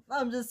yourself.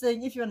 I'm just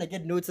saying, if you wanna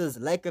get noticed,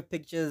 like her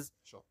pictures,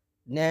 Sure.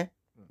 nah,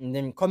 and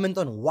then comment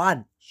on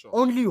one, Sure.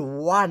 only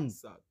one,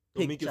 Sad.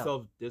 Don't make picture.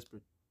 yourself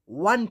desperate.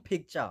 one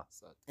picture,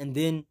 Sad. and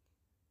then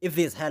if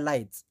there's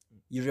highlights,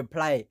 you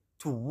reply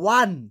to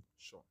one.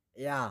 Sure.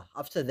 Yeah.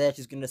 After that,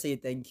 she's gonna say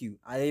thank you.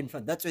 And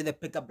then that's where the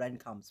pickup line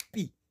comes.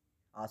 P.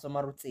 So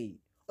Maru say,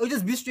 or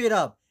just be straight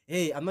up.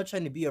 Hey, I'm not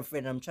trying to be your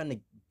friend. I'm trying to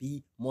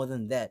be more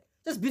than that.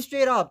 Just be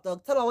straight up,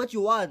 dog. Tell her what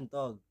you want,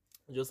 dog.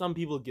 Just some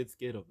people get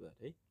scared of that,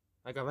 eh?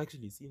 Like I've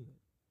actually seen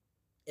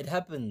that. It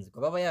happens.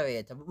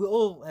 We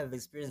all have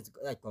experienced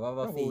like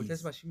Oh, phase.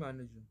 that's what she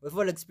managed. We've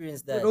all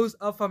experienced that. Those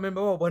alpha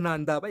member wa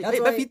bonanda. But That's hey,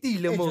 why- ba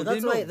fitile Hey, mo, Joe, they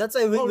that's why. know. That's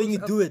why when Always you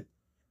up- do it,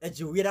 that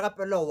you read up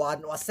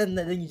one or send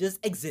that, then you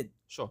just exit.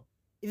 Sure.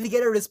 If you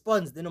get a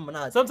response, then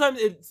I'm Sometimes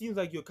it seems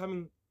like you're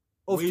coming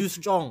off way too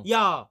strong.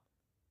 Yeah.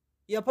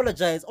 You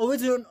apologize.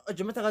 Always do a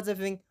Jamaican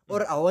thing, Mm.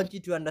 or I want you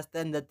to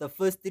understand that the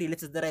first 3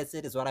 letters that I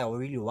said is what I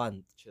really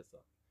want,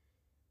 Chesa.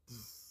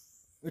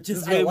 which This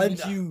is is I where we want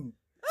die. you.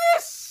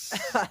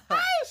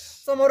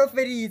 Some other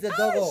fairy is a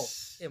doggo.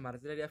 Eh, mara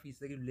tsela di a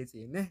fisa ke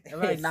duletse ne.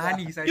 Ba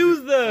nahanisa.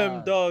 Use them,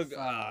 Sad, dog. sad.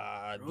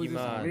 Ah, Roses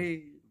are demand.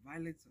 red,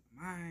 violets are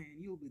mine.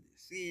 You'll be the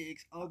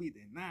 6, I'll be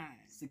the 9.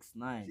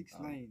 6'9".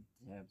 6'9".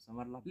 Yeah,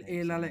 somewhat like that.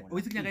 Eh, like, oh,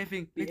 it's like I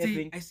think. Let's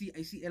say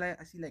PFing.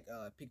 I see like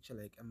a picture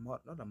like a mod,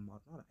 not an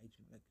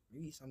item, like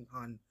maybe some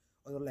hand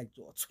or like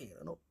to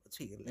no,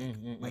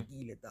 like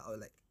magile that or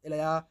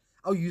like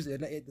I'll use it.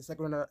 The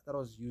second one that I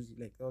was using,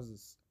 like that was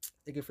this.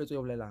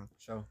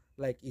 Sure.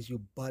 Like, is your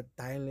butt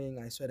dialing?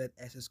 I swear that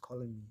S is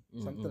calling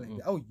me. Something like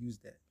that. I'll use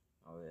that.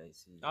 Oh yeah, I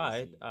see.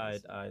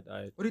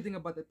 Alright. What do you think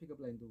about that pickup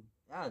line, though?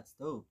 Yeah, it's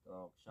dope,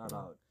 dog. Shout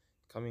out.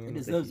 Coming It in.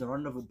 deserves a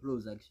round of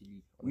applause,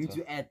 actually. We need What's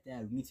to add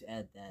that. We need to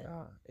add that.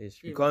 Yeah,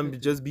 ish. Yeah, You can't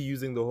but- just be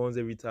using the horns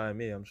every time.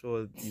 Hey, I'm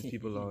sure these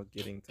people are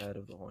getting tired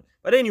of the horn.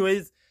 But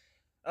anyways,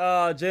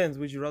 Jens,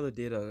 would you rather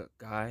date a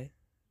guy?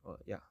 Or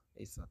yeah,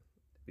 a son.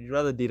 Would you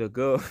rather date a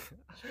girl?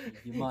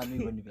 You might be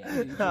going to be.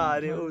 Ah,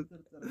 they old.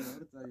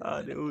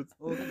 Ah, they old.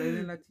 Oh,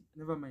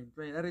 never mind.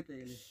 Try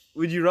it.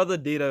 Would you rather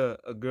date a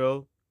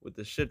girl with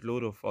a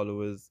shitload of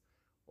followers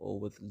or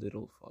with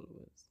little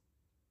followers?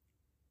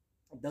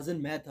 It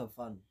doesn't matter,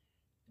 fun.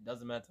 It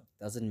doesn't matter.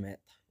 Doesn't matter.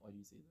 Why do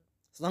you say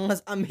that? As long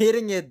as I'm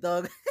hitting it,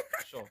 dog.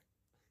 Sure.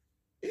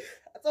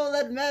 That's all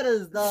that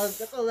matters, dog.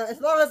 That's all that.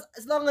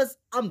 As long as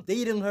I'm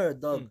dating her,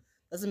 dog.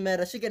 Doesn't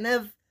matter. She can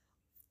have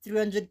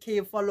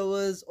 300k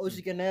followers, or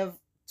she can have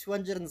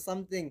 200 and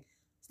something.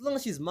 As long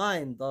as she's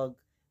mine, dog.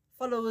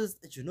 Followers,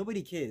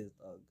 nobody cares,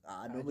 dog.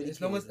 Nobody As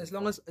long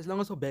cares.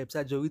 as her babes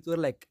are Joe, it's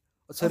like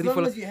As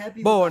long as you're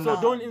happy. Bon, with So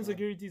her, don't dog.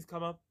 insecurities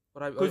come up?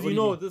 Because Because you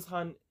know this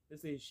hand,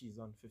 let's say she's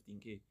on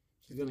 15k.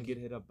 She's gonna get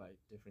hit up by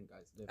different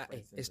guys. Left,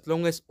 right, as center.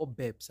 long as o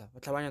babes are.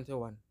 Matlabanya nto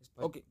one.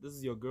 But Okay. this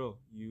is your girl.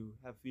 You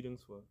have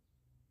feelings for her.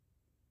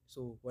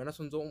 So when I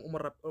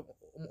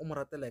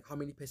umorate like how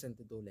many percent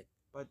though like.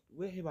 But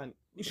where have I?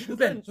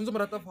 Utlwen, sonzo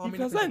umorata for how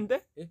many percent?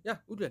 percent? Yeah,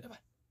 utlwen.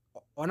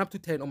 1 up to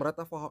 10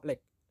 umorata for how,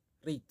 like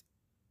rate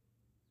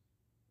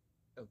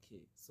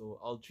Okay, so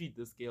I'll treat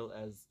the scale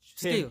as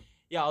 10. scale.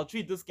 Yeah, I'll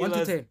treat the scale 1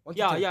 to as 10. 1 to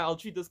yeah, 10. yeah. I'll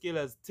treat the scale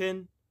as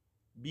 10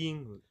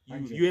 being you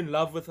 100. you in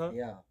love with her,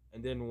 Yeah.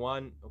 and then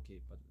 1. Okay,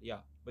 but yeah,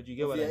 but you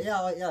get what I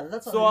Yeah, mean. yeah.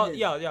 That's So what it is.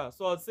 yeah.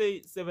 So I'd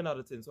say 7 out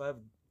of 10. So I have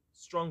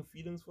strong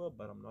feelings for her,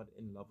 but I'm not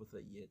in love with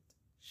her yet.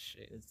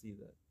 Shit. Let's see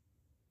that.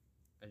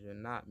 You're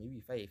not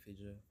maybe 5,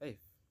 5,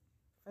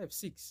 5,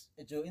 6.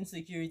 Your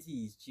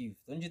insecurity is chief.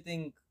 Don't you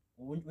think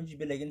Wouldn't you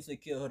be like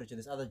insecure? Heard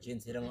there's other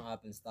gents hitting her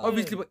up and stuff.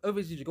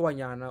 Obviously, you go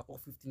Wanyana or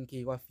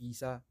 15K or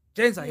Fisa.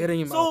 Gents are hitting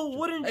him up. So Joe.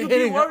 wouldn't Like, you be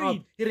hitting her up,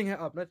 worried? hitting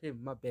her up, not him.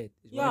 My bad.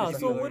 It's Yeah, worried.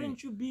 so worried.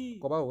 wouldn't you be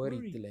Go about worried,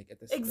 worried? like at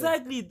the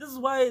Exactly. This is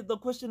why the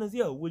question is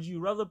here. Would you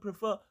rather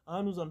prefer a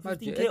Han who's on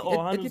 15K or a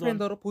Han it who's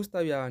depends on... on the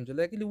poster you are,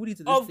 like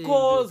Of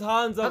course,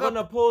 Hans are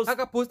gonna post... I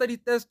got posted the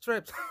test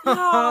traps. Yeah,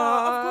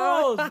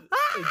 of course.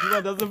 Hey,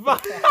 Diva doesn't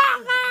fuck.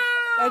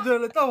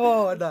 Come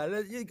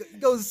on, you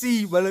go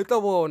see, but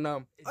come on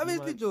now.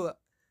 Obviously, Joe.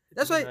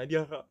 That's why.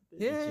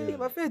 Yeah,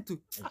 my friend too.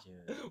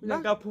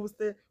 Like I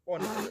posted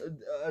on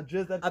a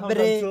dress that comes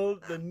Abre. until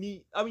the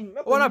knee. I mean,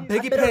 not I want the a knee,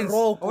 baggy better pants.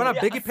 roll, I want a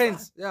yeah. baggy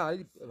pants. Yeah,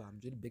 I'm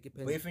really baggy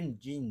pants. Boyfriend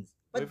jeans.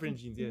 Boyfriend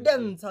jeans, yeah.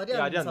 Didn't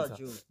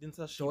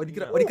Didn't So what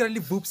you can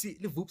live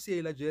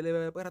boopsie like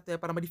Joe, para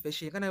the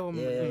fashion. Can I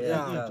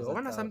Yeah, Joe?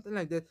 Wanna something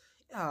like that.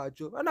 Yeah,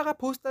 Joe. I got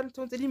poster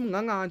to the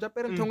munganga,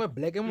 Japan tongue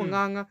black and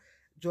munganga.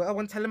 Joe, I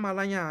want tell him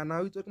malanya.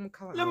 We talking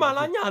about Le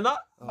malanyana.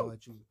 Oh,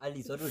 Joe.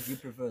 Alice, what would you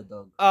prefer,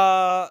 dog?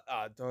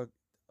 Dog.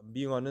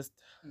 Being honest,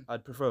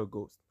 I'd prefer a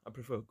ghost. I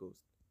prefer a ghost.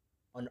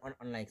 On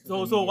like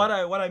So social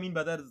media. what I mean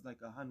by that is like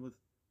a Han with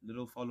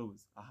little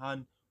followers. A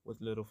Han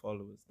with little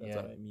followers. That's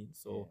what Yeah. I mean.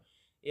 So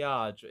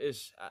yeah,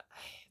 ish.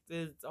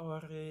 It's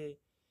already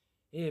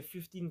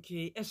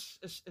 15K. Ish.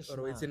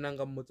 Or it's in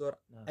Nanga motor.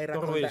 I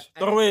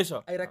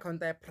Torwesha. reckon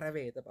that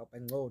private about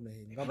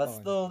But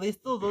still, they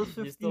still those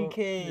There's still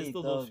 15K.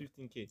 those dog.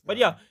 15K. But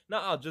yeah,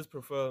 now I'll just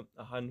prefer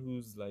a Han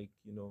who's like,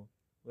 you know.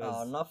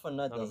 Not for that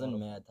not a doesn't lot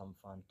of- matter, I'm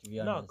fun. To be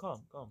No, honest.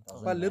 calm.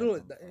 Doesn't But little,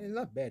 matter. it's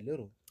not bad,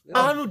 little.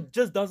 A Han who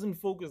just doesn't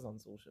focus on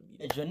social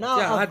media. Now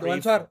Yeah, I've hard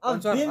one, sir.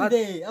 I've been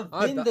there.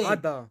 I've been there.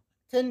 Ada.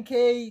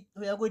 10K,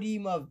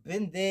 I've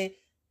been there.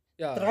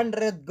 Yeah.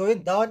 300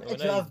 going down. Oh,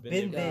 Actually, now I've he's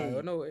been been Yeah, there.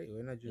 you know,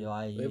 we're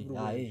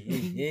not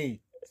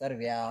Hey.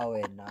 Sorry,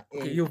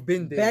 Okay, you've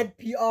been there. Bad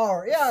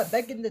PR. Yeah,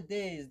 back in the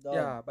days, dog.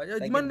 Yeah, but Back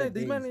the in man, the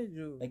the man is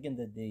you. Back in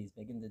the days,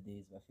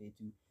 my fair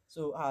too.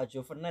 So,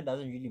 Joe, for now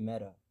doesn't really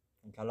matter.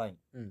 In Caroline.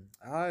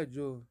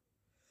 Joe.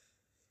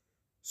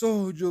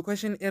 So, Joe,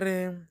 question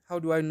ere, how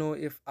do I know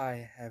if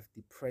I have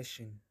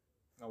depression?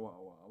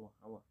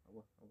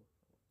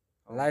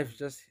 Life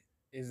just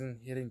isn't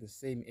hitting the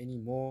same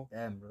anymore.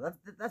 Damn, bro,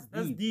 that's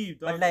That's deep. deep,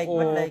 But dog.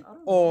 like,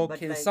 Or but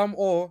can like- some,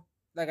 or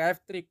like I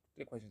have three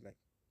questions. Like,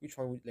 which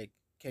one would like?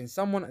 Can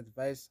someone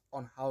advise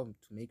on how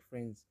to make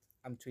friends?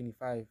 I'm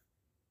 25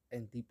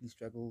 and deeply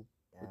struggle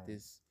with Yeah.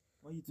 this.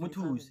 Why you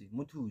 25?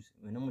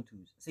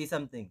 Mutus. Say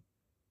something.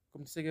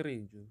 Come to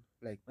range,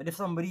 like But if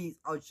somebody is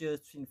out here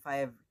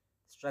 25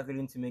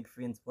 struggling to make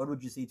friends, what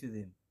would you say to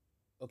them?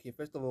 okay,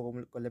 first of all,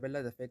 go level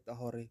the fact that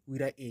hore we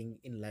are in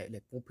like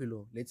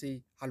popular. Let's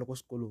say haloko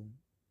skolong.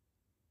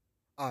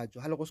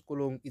 Jo haloko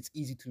skolong, it's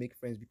easy to make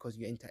friends because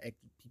you interact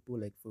with people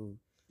like for.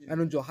 I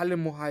don't know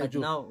halemo hi But jo.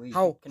 now, wait,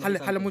 How can I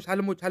say something?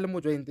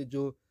 halemo join the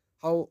jo.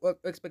 How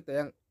expect the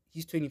young?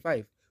 He's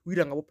 25. We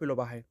don't have popular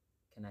by.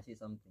 Can I say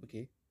something?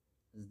 Okay.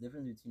 There's a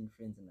difference between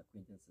friends and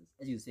acquaintances.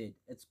 As you said,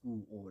 at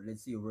school or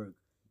let's say work.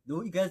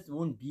 Though you guys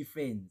won't be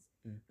friends,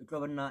 you're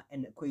probably not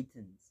an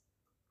acquaintance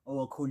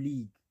or a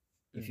colleague.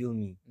 You feel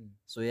me?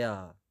 So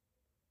yeah,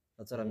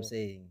 that's what I'm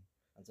saying.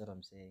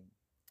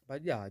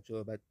 But yeah,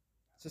 Joe, but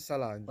it's a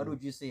salah. What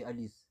would you say,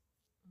 Alice?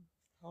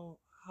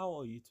 How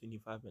are you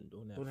 25 and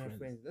don't have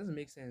friends? Doesn't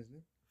make sense, ne?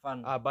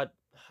 Fun. But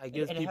I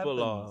guess it people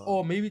happens. are.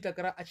 Or maybe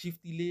takara achieve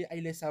tile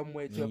aile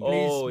somewhere to a Mm.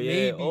 place. Oh yeah.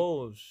 Maybe.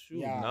 Oh shoot.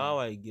 Yeah. Now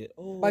I get.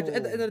 Oh. But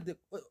at the end of the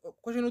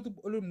question,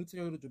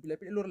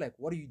 like,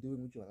 what are you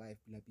doing with your life?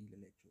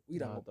 We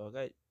Nah, don't.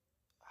 dog.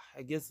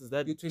 I guess is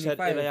that You're chat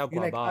 25. ina ya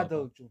You're like kwaba,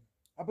 adult, Joe.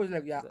 I was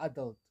like, you're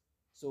adult.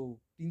 So,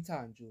 in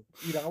time, Joe.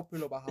 You don't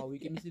know about how we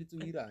can see to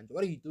Iran.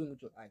 What are you doing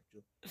with your life,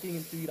 Joe? Getting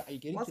into Iran. Are you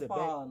getting What's to the back?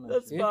 fun?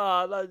 That's Yeah.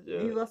 bad.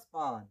 That's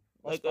fun.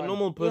 What's Like a fun?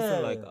 normal person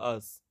Yeah. like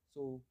us,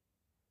 So,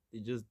 they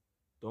just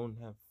don't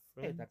have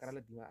hey, friends. takara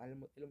la dima. Alam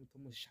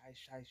mo shy,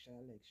 like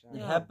shy. It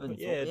Yeah, happens. but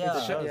yeah, yeah.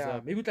 this does Yeah,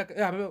 happen. maybe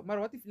like matter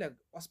what if like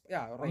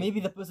Or right. maybe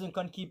the person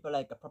can't keep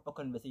like a proper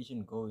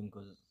conversation going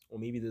because Or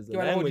maybe there's a Ke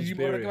bala go language di-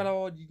 barrier. ke bala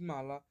go di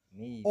mala.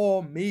 maybe.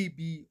 Or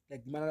maybe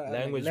like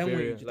Language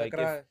barrier, like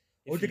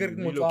o if te you kere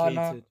Motswana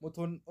relocated.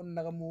 motho o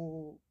nna ka mo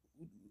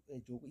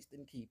jo ko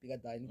Eastern Cape ka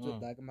dine tso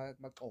da ka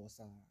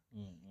Maxhosa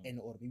and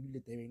or maybe le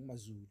Durban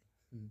Mazulu.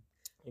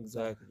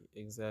 Exactly.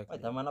 Wait,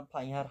 I'm gonna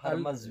pay her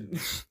Mazulu.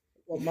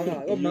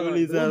 You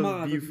always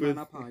have beef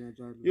with.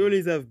 You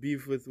always have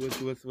beef with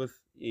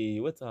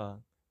what's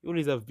you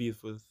always have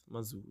beef with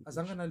Mazulu.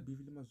 Azanga na beef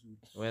le Mazulu.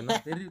 When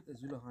Very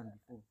Zulu hand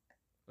before.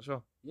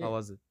 sure. Yeah. How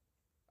was it?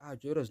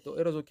 Jo,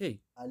 it was okay.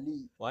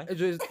 Ali. Why?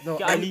 No,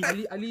 Okay,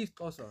 Ali is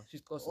Xhosa.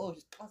 She's Xhosa. Oh,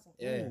 just awesome.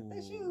 Yeah.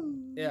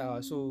 Ooh.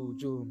 Yeah, so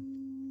Jo,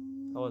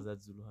 How was that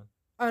Zuluhan?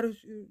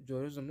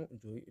 Jo, it was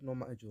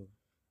normal Jo.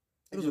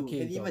 It was okay.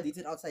 Have you ever dog.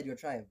 dated outside your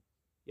tribe?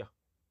 Yeah.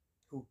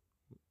 Who?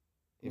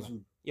 Yeah. Zulu.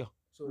 Yeah.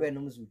 So Where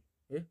no Zulu?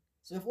 Eh?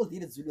 So we've all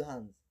dated Zulu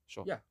hands.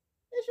 Sure. Yeah.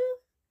 Yeah,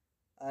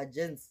 sure.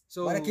 Gents.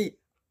 So- But okay,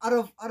 out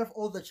of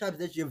all the tribes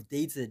that you've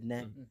dated,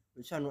 nah, Mhm.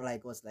 which one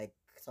was like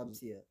top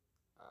tier?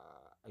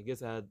 I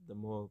guess I had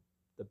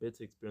the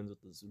better experience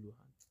with the Zuluhan.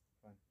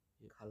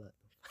 Color.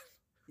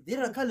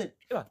 They're colored.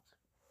 Yeah.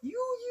 You.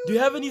 Do you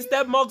have any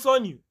stab marks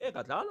on you? Eh,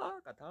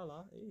 Katala.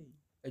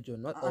 Hey. Joe,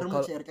 not I all don't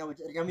color.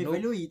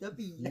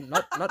 know.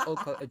 Not all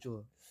color.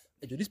 Joe,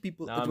 these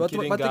people. Nah, I'm what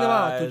kidding, talking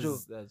about, guys. Joe?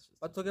 That's just-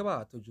 What talking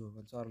about, Joe?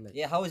 I'm sorry, like.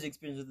 Yeah, how was your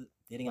experience with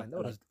dating Man,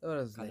 up? that was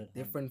colored like hand.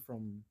 different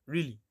from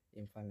Really?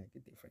 in fun, like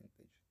it's different.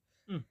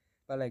 Mm.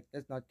 But like,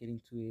 let's not get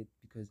into it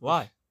because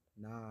Why?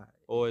 Nah.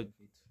 Or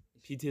it's-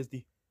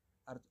 PTSD?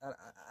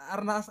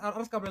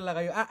 Aras ka pala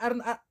kayo.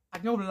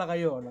 Agnaw pala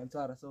kayo,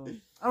 Lansara. So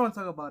I don't want to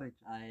talk about it.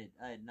 I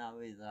now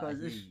wait. I Cause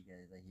hear it's- you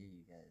guys. I hear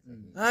you guys. I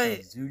Mm. hear you.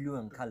 Aye. So Zulu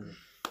and colored.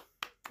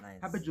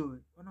 Nice. Happy Joe.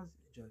 When I was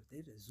Joe,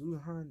 they did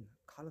Zuluhan,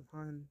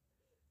 Kalahan,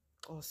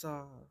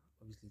 Kosa,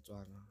 obviously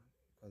Tswana,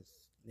 because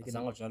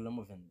Azango jalo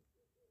mo vend.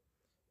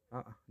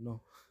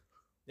 no.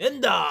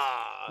 Enda!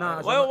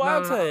 Nah, Why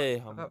nah,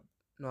 say?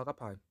 No,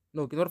 kapag.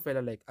 No, kinor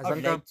fela like I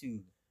would Azanka. like to.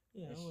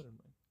 Yeah, I wouldn't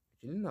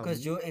mind. Because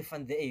Joe, if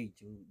and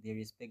they're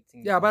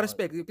respecting. Yeah, the but part.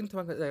 respect. You can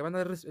tell like when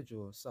I respect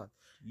Joe, son.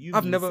 You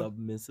I've never-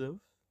 submissive.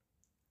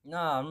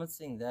 Nah, I'm not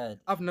saying that.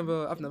 I've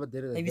never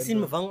dated. a Have you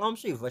seen vendor. Mavang? I'm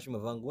sure you've watched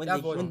Mavang. When Yeah, they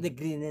I've watched when they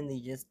green and they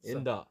just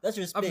Enda. that's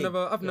respect. I've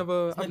never,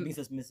 It's not I've, being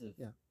submissive.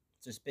 Yeah.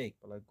 It's respect.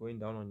 But like going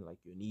down on like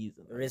your knees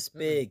and like,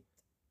 Respect.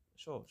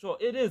 sure.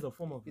 It is a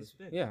form of it's-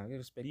 respect. yeah, you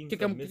respect. Being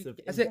Kick 'em- submissive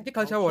I is said, that kick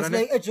culture culture. It's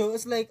one. like Joe.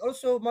 It's like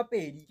also my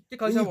pay. Kick When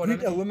culture you one.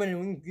 greet a woman and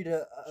when you greet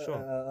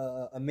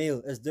Sure. a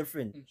male, it's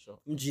different. Sure.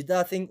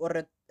 Mjida thing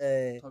or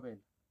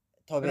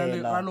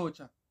Tobela.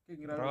 Ralocha.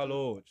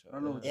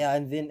 Ralo. Yeah,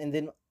 and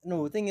then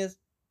no thing is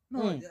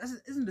No, Mm.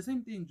 isn't the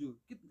same thing, Joe.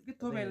 Get I think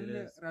Tobel it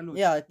is. Ralocha.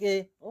 yeah,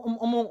 ke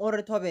omong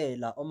ore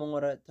Tobela, omong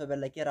ore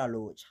Tobela ke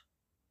ralocha.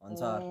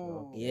 Answer.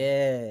 Oh.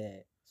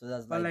 Yeah. So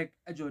that's But like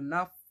like, Joe,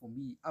 enough for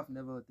me. I've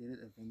never dated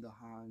a vendor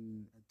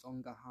Han, a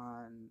Tonga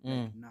Han.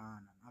 Like, Mm. nah,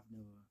 I've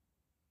never.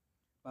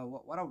 But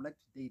what I would like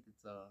to date is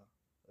a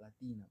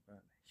Latina, bro.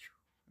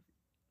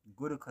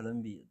 go to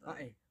Colombia. dog.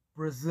 Hey,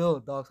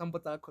 Brazil, dog.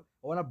 I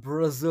want a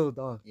Brazil,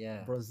 dog.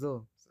 Yeah.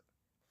 Brazil.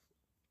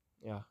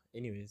 Yeah.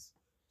 Anyways.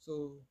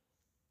 So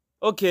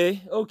Okay.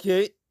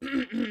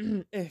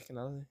 Can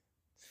I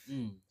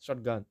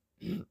shotgun?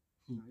 you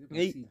can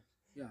Hey. see.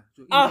 Yeah.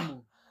 So Ah.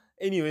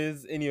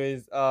 Anyways,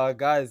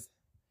 guys.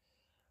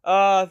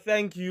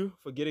 Thank you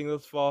for getting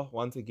this far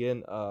once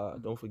again.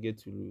 Don't forget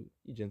to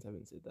you gents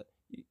haven't said that.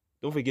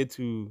 Don't forget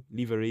to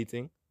leave a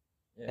rating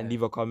and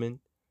leave a comment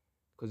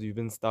because we've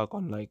been stuck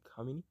on like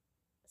how many?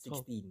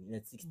 16.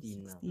 It's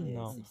 16 now. 16 Yeah,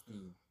 now.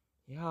 16.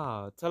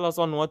 Yeah, tell us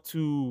on what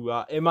to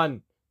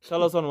Eman.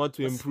 Tell us on what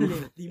to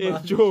improve.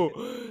 Tima. Joe,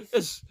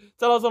 ish,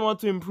 tell us on what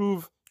to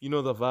improve. You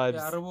know the vibes.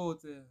 Yeah, robot,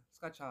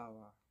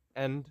 Skachawa.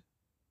 And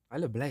I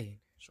blame.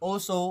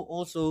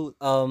 Also,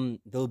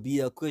 there'll be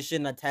a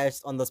question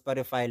attached on the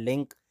Spotify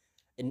link,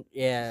 and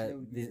yeah, Yeah,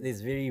 we do that.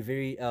 there's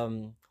very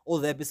all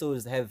the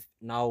episodes have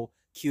now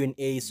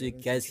Q&A, so you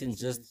Yeah, guys question can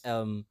just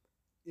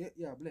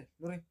Yeah, blame.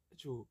 No,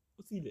 Joe,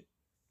 what's it?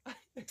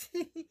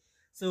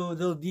 so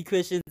there'll be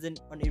questions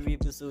on every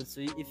episode.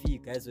 So if you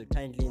guys would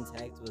kindly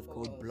interact with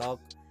Follow Code us. Block,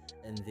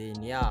 and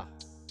then yeah,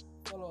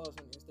 follow us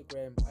on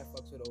Instagram. I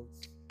fucks with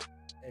oats.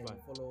 And Right.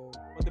 follow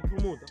What the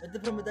promoter? at the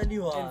promoter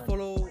and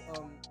follow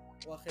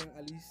Wacheng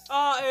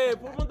Alice.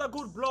 Promoter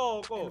good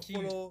blog. Oh. And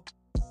follow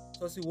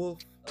Saucy Wolf.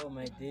 oh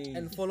my days.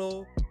 And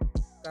follow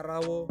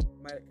Karawo.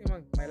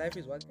 My life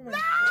is what? Come on.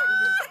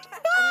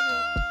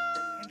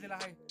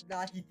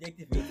 Nah, he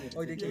deactivated.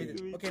 Oh, they gave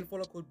it. Okay, and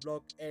follow Code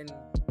Block and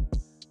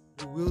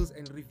the wheels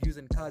and reviews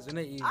and cars. When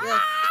I eat.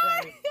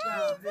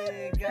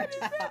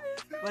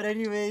 But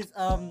anyways,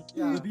 Yeah.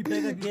 we'll be back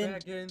We'll be again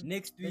back again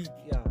next week.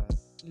 Yeah.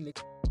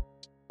 Next